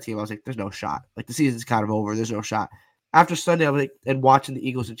 before the Jets game, I was like, there's no shot. Like the season's kind of over. There's no shot. After Sunday, I'm like, and watching the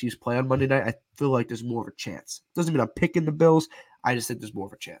Eagles and Chiefs play on Monday night, I feel like there's more of a chance. Doesn't mean I'm picking the Bills. I just think there's more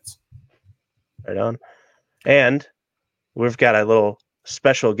of a chance. Right on. And we've got a little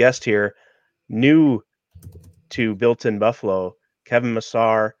special guest here, new to Built-in Buffalo, Kevin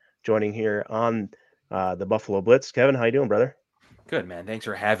Massar, joining here on the Buffalo Blitz. Kevin, how you doing, brother? Good, man. Thanks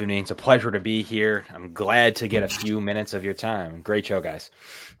for having me. It's a pleasure to be here. I'm glad to get a few minutes of your time. Great show, guys.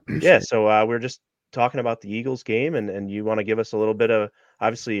 Yeah, so we're just talking about the Eagles game, and you want to give us a little bit of,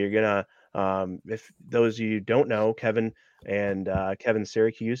 obviously you're going to, if those of you don't know, Kevin and Kevin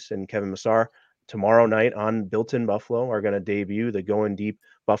Syracuse and Kevin Massar, tomorrow night on Built-in Buffalo are going to debut the Going Deep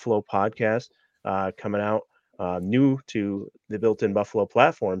Buffalo podcast, coming out new to the Built-in Buffalo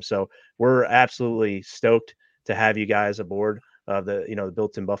platform. So we're absolutely stoked to have you guys aboard of the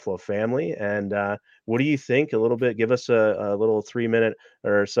Built-in Buffalo family. And what do you think? A little bit, give us a little 3-minute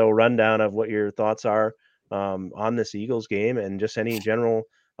or so rundown of what your thoughts are on this Eagles game, and just any general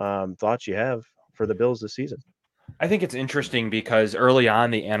thoughts you have for the Bills this season. I think it's interesting because early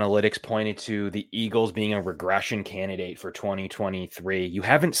on, the analytics pointed to the Eagles being a regression candidate for 2023. You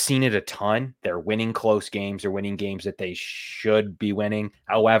haven't seen it a ton. They're winning close games. They're winning games that they should be winning.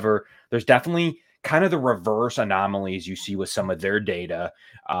 However, there's definitely kind of the reverse anomalies you see with some of their data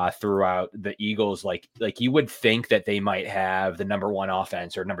throughout the Eagles. Like you would think that they might have the number 1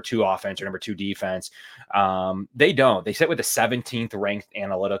 offense or number 2 offense or number 2 defense. They don't. They sit with the 17th ranked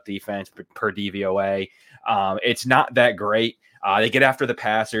analytic defense per DVOA. It's not that great. They get after the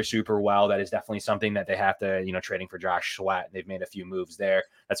passer super well. That is definitely something that they have to, trading for Josh Sweat. They've made a few moves there.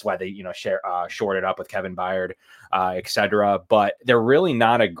 That's why they, shorted up with Kevin Byard, et cetera. But they're really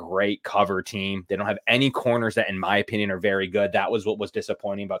not a great cover team. They don't have any corners that, in my opinion, are very good. That was what was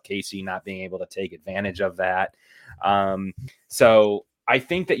disappointing about KC not being able to take advantage of that. So I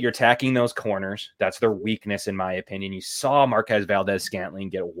think that you're attacking those corners. That's their weakness, in my opinion. You saw Marquez Valdez-Scantling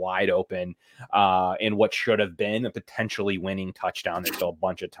get wide open in what should have been a potentially winning touchdown. There's still a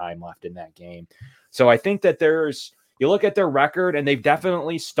bunch of time left in that game. So I think that you look at their record, and they've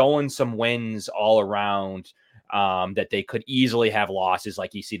definitely stolen some wins all around that they could easily have losses.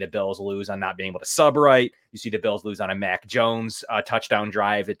 Like you see the Bills lose on not being able to sub right. You see the Bills lose on a Mac Jones touchdown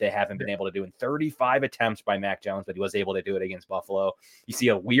drive that they haven't been able to do in 35 attempts by Mac Jones, but he was able to do it against Buffalo. You see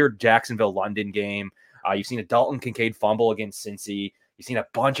a weird Jacksonville-London game. You've seen a Dalton Kincaid fumble against Cincy. You've seen a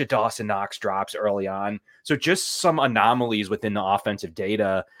bunch of Dawson Knox drops early on. So just some anomalies within the offensive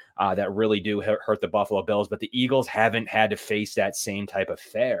data that really do hurt the Buffalo Bills, but the Eagles haven't had to face that same type of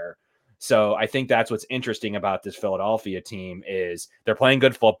fare. So I think that's what's interesting about this Philadelphia team is they're playing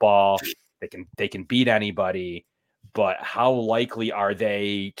good football. They can beat anybody, but how likely are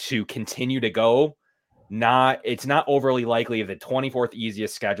they to continue to go? It's not overly likely. The 24th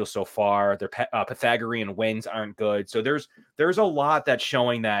easiest schedule so far. Their Pythagorean wins aren't good. So there's a lot that's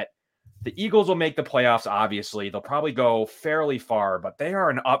showing that the Eagles will make the playoffs. Obviously, they'll probably go fairly far, but they are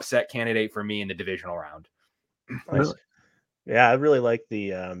an upset candidate for me in the divisional round. Nice. Yeah, I really like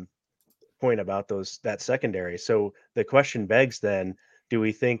the point about that secondary. So the question begs then, do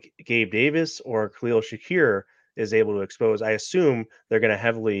we think Gabe Davis or Khalil Shakir is able to expose? I assume they're going to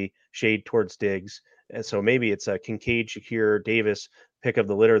heavily shade towards Diggs. And so maybe it's a Kincaid, Shakir, Davis pick of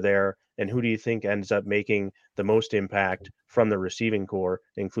the litter there. And who do you think ends up making the most impact from the receiving core,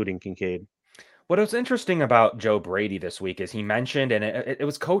 including Kincaid? What was interesting about Joe Brady this week is he mentioned, and it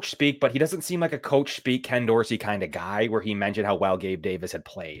was coach speak, but he doesn't seem like a coach speak, Ken Dorsey kind of guy, where he mentioned how well Gabe Davis had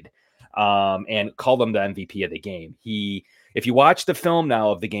played. And called him the MVP of the game. If you watch the film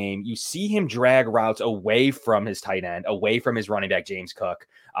now of the game, you see him drag routes away from his tight end, away from his running back, James Cook.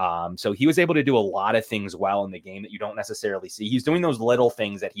 So he was able to do a lot of things well in the game that you don't necessarily see. He's doing those little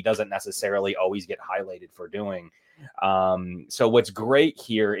things that he doesn't necessarily always get highlighted for doing. So what's great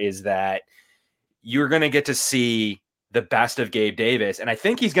here is that you're going to get to see the best of Gabe Davis, and I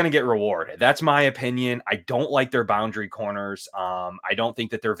think he's going to get rewarded. That's my opinion. I don't like their boundary corners. I don't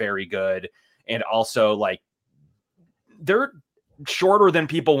think that they're very good. And also, they're shorter than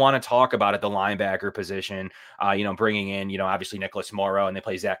people want to talk about at the linebacker position, bringing in, obviously Nicholas Morrow, and they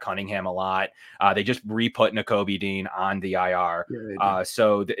play Zach Cunningham a lot. They just re-put Nakobe Dean on the IR.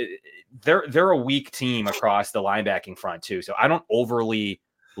 So they're a weak team across the linebacking front too. So I don't overly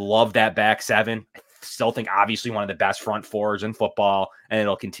love that back seven. I still think obviously one of the best front fours in football, and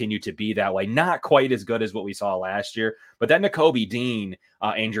it'll continue to be that way. Not quite as good as what we saw last year, but that Nakobe Dean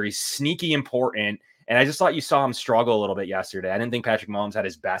injury is sneaky important. And I just thought you saw him struggle a little bit yesterday. I didn't think Patrick Mahomes had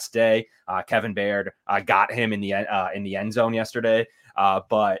his best day. Kevin Baird got him in the end zone yesterday.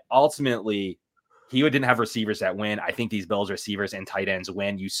 But ultimately, he didn't have receivers that win. I think these Bills receivers and tight ends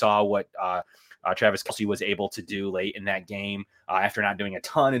win. You saw what Travis Kelce was able to do late in that game after not doing a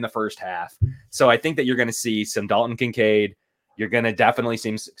ton in the first half. So I think that you're going to see some Dalton Kincaid. You're going to definitely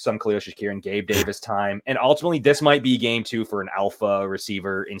see some Khalil Shakir and Gabe Davis time. And ultimately, this might be game 2 for an alpha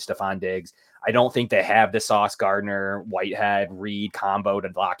receiver in Stephon Diggs. I don't think they have the Sauce Gardner, Whitehead, Reed combo to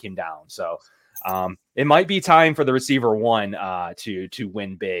lock him down. So it might be time for the receiver 1 to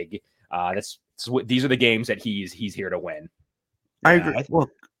win big. These are the games that he's here to win. I agree. Look,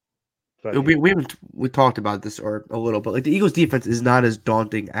 we talked about this a little, but like the Eagles defense is not as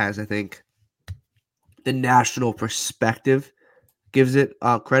daunting as I think the national perspective gives it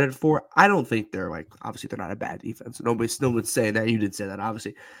credit for. I don't think they're obviously they're not a bad defense. Nobody's saying that. You did say that,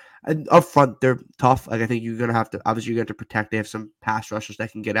 obviously. And up front, they're tough. I think you're gonna have to protect. They have some pass rushers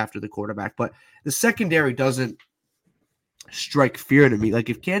that can get after the quarterback, but the secondary doesn't strike fear into me. Like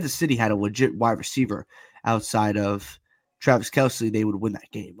if Kansas City had a legit wide receiver outside of Travis Kelce, they would win that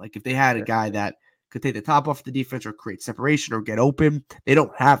game. Like if they had a guy that could take the top off the defense or create separation or get open, they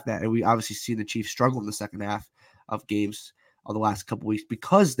don't have that. And we obviously see the Chiefs struggle in the second half of games of the last couple of weeks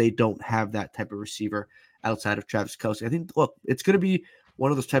because they don't have that type of receiver outside of Travis Kelce. I think, look, it's going to be one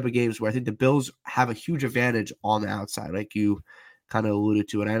of those type of games where I think the Bills have a huge advantage on the outside, like you kind of alluded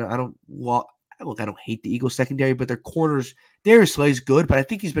to. And I don't hate the Eagles secondary, but their corners, Darius Slay's good, but I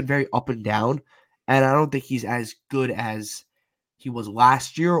think he's been very up and down. And I don't think he's as good as he was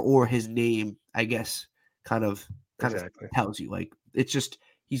last year, or his name, I guess, kind of tells you. Like it's just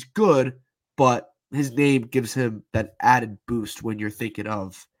he's good, but his name gives him that added boost when you're thinking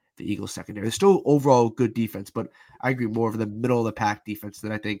of the Eagles secondary. It's still overall good defense, but I agree more of the middle of the pack defense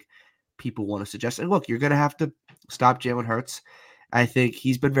that I think people want to suggest. And look, you're going to have to stop Jalen Hurts. I think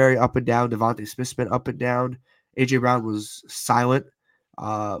he's been very up and down. Devontae Smith's been up and down. A.J. Brown was silent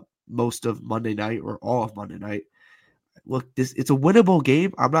most of Monday night or all of Monday night. Look, it's a winnable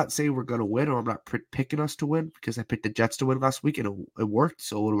game. I'm not saying we're going to win, or I'm not picking us to win because I picked the Jets to win last week and it worked.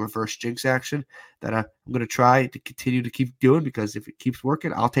 So a little reverse jinx action that I'm going to try to continue to keep doing, because if it keeps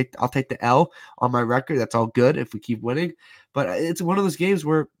working, I'll take the L on my record. That's all good if we keep winning. But it's one of those games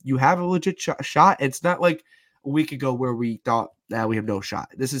where you have a legit shot. It's not like a week ago where we thought, we have no shot.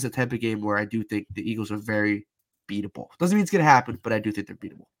 This is a type of game where I do think the Eagles are very beatable. Doesn't mean it's going to happen, but I do think they're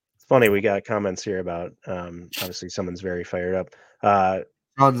beatable. Funny, we got comments here about obviously someone's very fired up.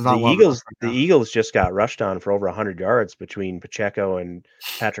 The Eagles just got rushed on for over 100 yards between Pacheco and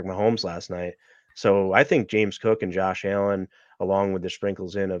Patrick Mahomes last night. So I think James Cook and Josh Allen, along with the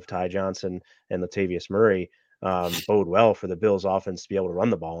sprinkles in of Ty Johnson and Latavius Murray, bode well for the Bills offense to be able to run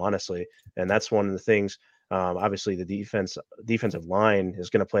the ball, honestly. And that's one of the things, obviously the defensive line is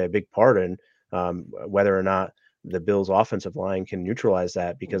going to play a big part in whether or not the Bills offensive line can neutralize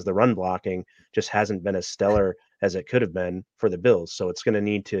that, because the run blocking just hasn't been as stellar as it could have been for the Bills. So it's going to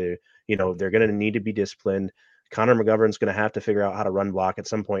need to, they're going to need to be disciplined. Connor McGovern's going to have to figure out how to run block at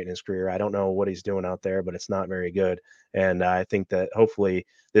some point in his career. I don't know what he's doing out there, but it's not very good. And I think that hopefully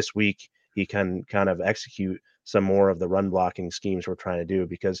this week he can kind of execute some more of the run blocking schemes we're trying to do,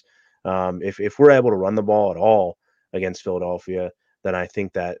 because if we're able to run the ball at all against Philadelphia, then I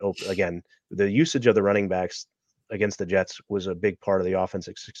think that, again, the usage of the running backs against the Jets was a big part of the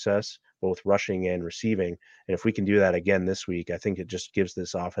offensive success, both rushing and receiving. And if we can do that again this week, I think it just gives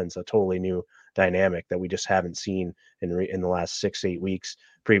this offense a totally new dynamic that we just haven't seen in the last 6-8 weeks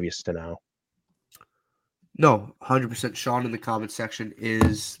previous to now. No, 100%. Sean in the comment section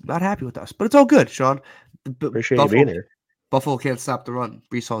is not happy with us, but it's all good, Sean. Appreciate you being here. Buffalo can't stop the run.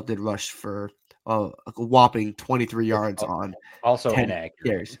 Breece Hall did rush for a whopping 23 yards on also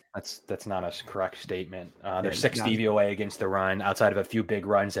inaccurate. That's not a correct statement. They're 6 DVOA against the run, outside of a few big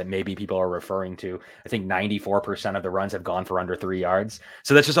runs that maybe people are referring to. I think 94% of the runs have gone for under 3 yards.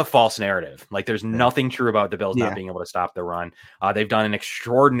 So that's just a false narrative. Like there's nothing true about the Bills not being able to stop the run. They've done an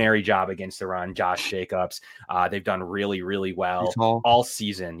extraordinary job against the run. Josh Jacobs, they've done really, really well all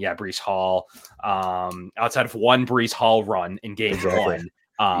season. Yeah, Breece Hall. Outside of one Breece Hall run in game 1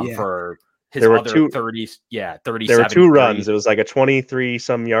 for his other 30. There were 2 runs. It was like a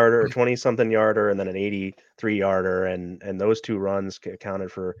 23-some yarder or 20-something yarder, and then an 83 yarder, and those 2 runs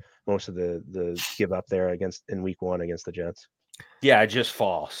accounted for most of the give up there in week 1 against the Jets. Yeah, just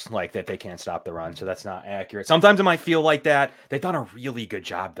false, like that they can't stop the run, so that's not accurate. Sometimes it might feel like that. They've done a really good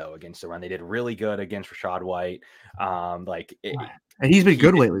job though against the run. They did really good against Rachaad White. And he's been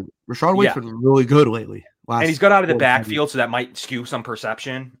good lately. Rachaad White's been really good lately. And he's got out of the backfield, so that might skew some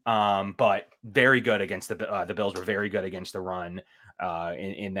perception. But very good against the Bills were very good against the run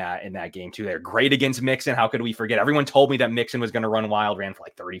in that game too. They're great against Mixon. How could we forget? Everyone told me that Mixon was going to run wild, ran for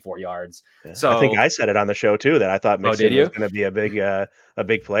like 34 yards. Yeah. So I think I said it on the show too that I thought Mixon was going to be a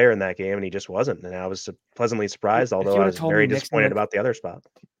big player in that game, and he just wasn't. And I was pleasantly surprised, although I was very disappointed about the other spot.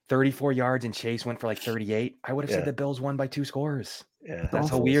 34 yards and Chase went for like 38. I would have said the Bills won by 2 scores. Yeah, that's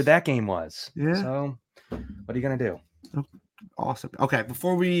how weird that game was. Yeah. So what are you gonna do? Awesome. Okay,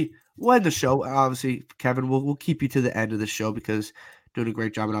 before we end the show, obviously, Kevin, we'll keep you to the end of the show because you're doing a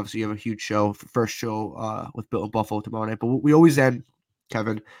great job, and obviously you have a huge show, first show with Bill and Buffalo tomorrow night. But we always end,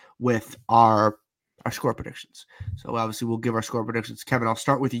 Kevin, with our score predictions. So obviously we'll give our score predictions. Kevin, I'll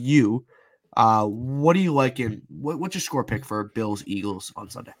start with you. What do you like what's your score pick for Bills Eagles on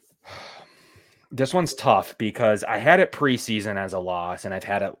Sunday? This one's tough because I had it preseason as a loss, and I've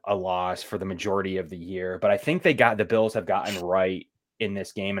had a loss for the majority of the year. But I think the Bills have gotten right in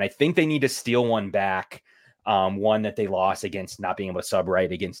this game, and I think they need to steal one back, one that they lost against not being able to sub right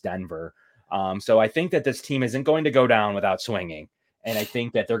against Denver. So I think that this team isn't going to go down without swinging, and I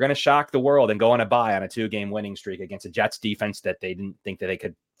think that they're going to shock the world and go on a bye on a 2-game winning streak against a Jets defense that they didn't think that they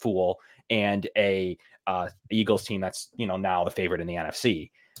could fool, and a Eagles team that's now the favorite in the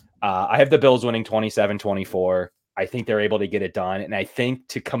NFC. I have the Bills winning 27-24. I think they're able to get it done. And I think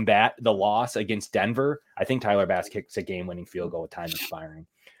to combat the loss against Denver, I think Tyler Bass kicks a game-winning field goal with time expiring.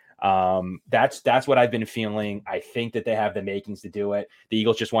 That's what I've been feeling. I think that they have the makings to do it. The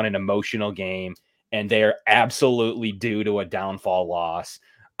Eagles just won an emotional game, and they're absolutely due to a downfall loss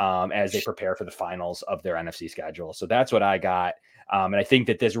as they prepare for the finals of their NFC schedule. So that's what I got. And I think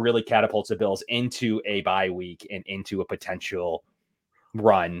that this really catapults the Bills into a bye week and into a potential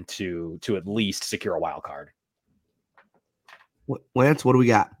run to at least secure a wild card. Lance, what do we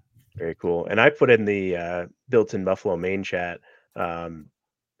got? Very cool. And I put in the Built-in Buffalo main chat. I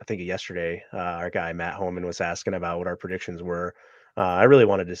think yesterday, our guy Matt Holman was asking about what our predictions were. I really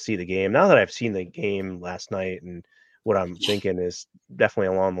wanted to see the game. Now that I've seen the game last night, and what I'm thinking is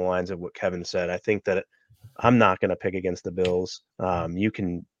definitely along the lines of what Kevin said. I think that I'm not going to pick against the Bills. You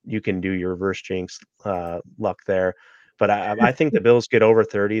can do your reverse jinx luck there. But I think the Bills get over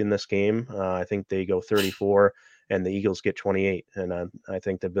 30 in this game. I think they go 34 and the Eagles get 28. And I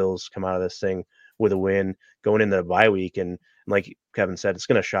think the Bills come out of this thing with a win going into the bye week. And like Kevin said, it's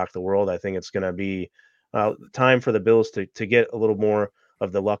going to shock the world. I think it's going to be time for the Bills to get a little more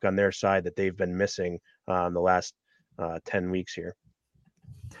of the luck on their side that they've been missing the last 10 weeks here.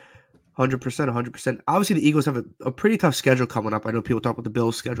 100%. Obviously, the Eagles have a pretty tough schedule coming up. I know people talk about the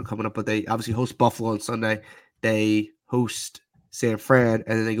Bills' schedule coming up, but they obviously host Buffalo on Sunday. They host San Fran,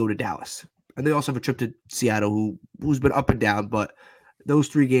 and then they go to Dallas. And they also have a trip to Seattle, who's been up and down. But those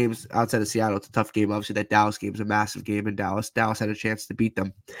 3 games outside of Seattle, it's a tough game. Obviously, that Dallas game is a massive game in Dallas. Dallas had a chance to beat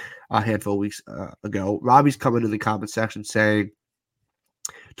them a handful of weeks ago. Robbie's coming in the comment section saying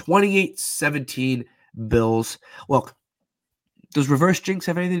 28-17 Bills. Look, does reverse jinx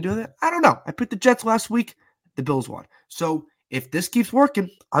have anything to do with it? I don't know. I picked the Jets last week. The Bills won. So if this keeps working,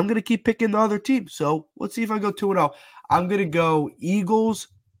 I'm going to keep picking the other team. So let's see if I go 2-0. I'm going to go Eagles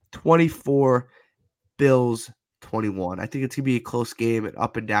 24, Bills 21. I think it's going to be a close game, an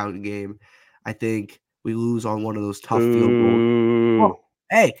up and down game. I think we lose on one of those tough field goals. Well,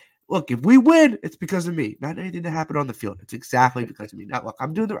 hey, look, if we win, it's because of me. Not anything that happened on the field. It's exactly because of me. Now, look,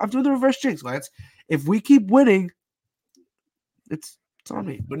 I'm doing the reverse jinx, Lance. If we keep winning, it's on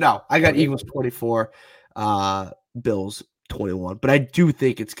me. But no, I got Eagles 24, Bills 21. But I do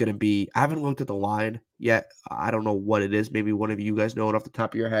think it's going to be – I haven't looked at the line yet. I don't know what it is. Maybe one of you guys know it off the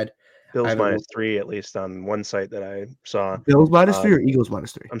top of your head. Bills -3, at least on one site that I saw. Bills -3 or Eagles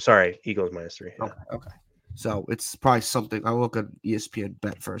 -3? I'm sorry, Eagles -3. Yeah. Okay. So it's probably something – I'll look at ESPN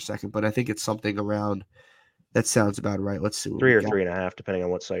bet for a second, but I think it's something around – that sounds about right. Let's see. 3 or 3.5, depending on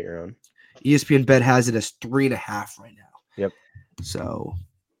what site you're on. ESPN bet has it as 3.5 right now. Yep. So,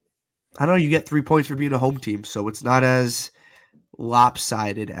 I don't know. You get 3 points for being a home team, so it's not as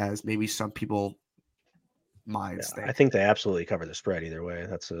lopsided as maybe some people might think. I think they absolutely cover the spread either way.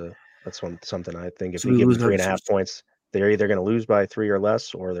 That's something I think if you give them 3.5 points, they're either going to lose by 3 or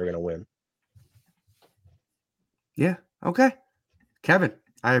less, or they're going to win. Yeah. Okay. Kevin,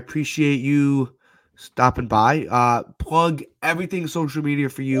 I appreciate you stopping by. Plug everything social media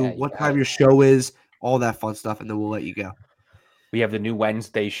for you, what time your show is, all that fun stuff, and then we'll let you go. We have the new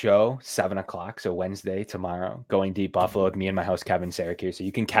Wednesday show, 7 o'clock. So Wednesday, tomorrow, Going Deep Buffalo with me and my host, Kevin Syracuse. So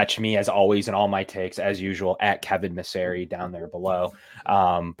you can catch me, as always, in all my takes, as usual, at Kevin Messeri down there below.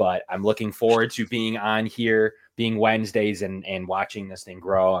 But I'm looking forward to being on here being Wednesdays and watching this thing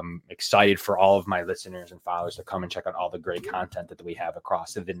grow. I'm excited for all of my listeners and followers to come and check out all the great content that we have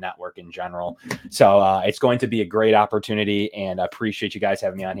across the network in general. So it's going to be a great opportunity, and I appreciate you guys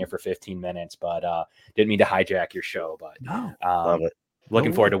having me on here for 15 minutes, but didn't mean to hijack your show, but Love it.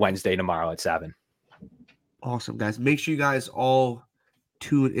 Looking forward to Wednesday tomorrow at 7. Awesome, guys. Make sure you guys all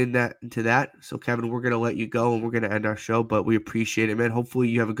tune into that. So, Kevin, we're going to let you go and we're going to end our show, but we appreciate it, man. Hopefully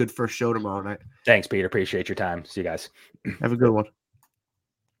you have a good first show tomorrow night. Thanks, Peter. Appreciate your time. See you guys. Have a good one.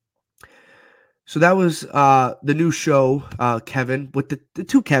 So that was the new show, Kevin, with the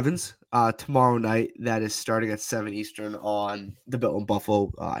two Kevins tomorrow night. That is starting at 7 Eastern on the Built in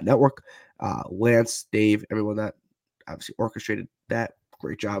Buffalo network. Lance, Dave, everyone that obviously orchestrated that.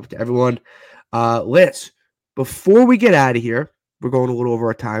 Great job to everyone. Lance, before we get out of here, we're going a little over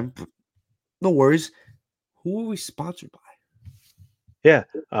our time. No worries. Who are we sponsored by? Yeah,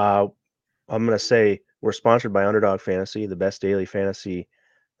 I'm going to say we're sponsored by Underdog Fantasy, the best daily fantasy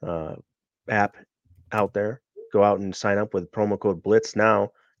app out there. Go out and sign up with promo code Blitz now.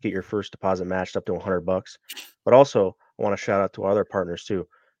 Get your first deposit matched up to $100. But also, I want to shout out to our other partners too.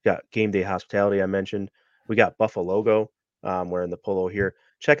 We got Game Day Hospitality, I mentioned. We got Buffalogo. We're in the polo here.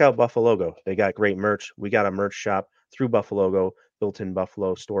 Check out Buffalogo. They got great merch. We got a merch shop through Buffalogo,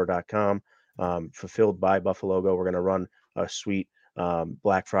 builtinbuffalostore.com. Fulfilled by Buffalogo. We're going to run a sweet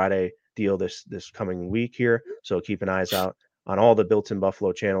Black Friday deal this coming week here. So keep an eyes out on all the Built in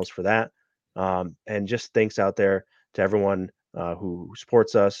Buffalo channels for that. And just thanks out there to everyone who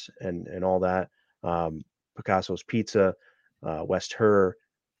supports us and all that. Picasso's Pizza, West Her,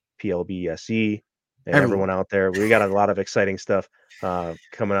 PLBSE, and everyone out there. We got a lot of exciting stuff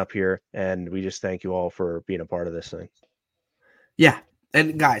coming up here, and we just thank you all for being a part of this thing. Yeah.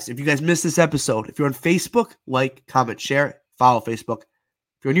 And guys, if you guys missed this episode, if you're on Facebook, like, comment, share, follow Facebook.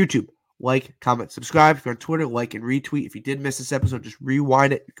 If you're on YouTube, like, comment, subscribe. If you're on Twitter, like and retweet. If you did miss this episode, just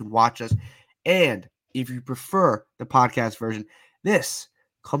rewind it. You can watch us. And if you prefer the podcast version, this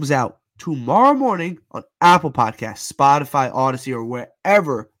comes out tomorrow morning on Apple Podcasts, Spotify, Odyssey, or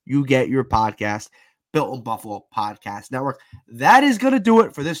wherever you get your podcast. Built in Buffalo Podcast Network. That is going to do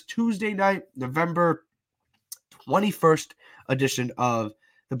it for this Tuesday night, November 21st edition of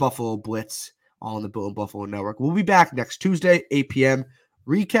the Buffalo Blitz on the Built in Buffalo Network. We'll be back next Tuesday, 8 p.m.,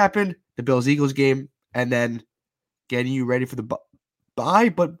 recapping the Bills-Eagles game and then getting you ready for the bye.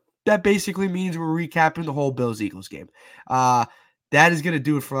 But that basically means we're recapping the whole Bills-Eagles game. That is going to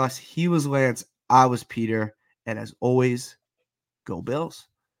do it for us. He was Lance. I was Peter. And as always, go Bills.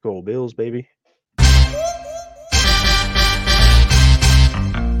 Go Bills, baby.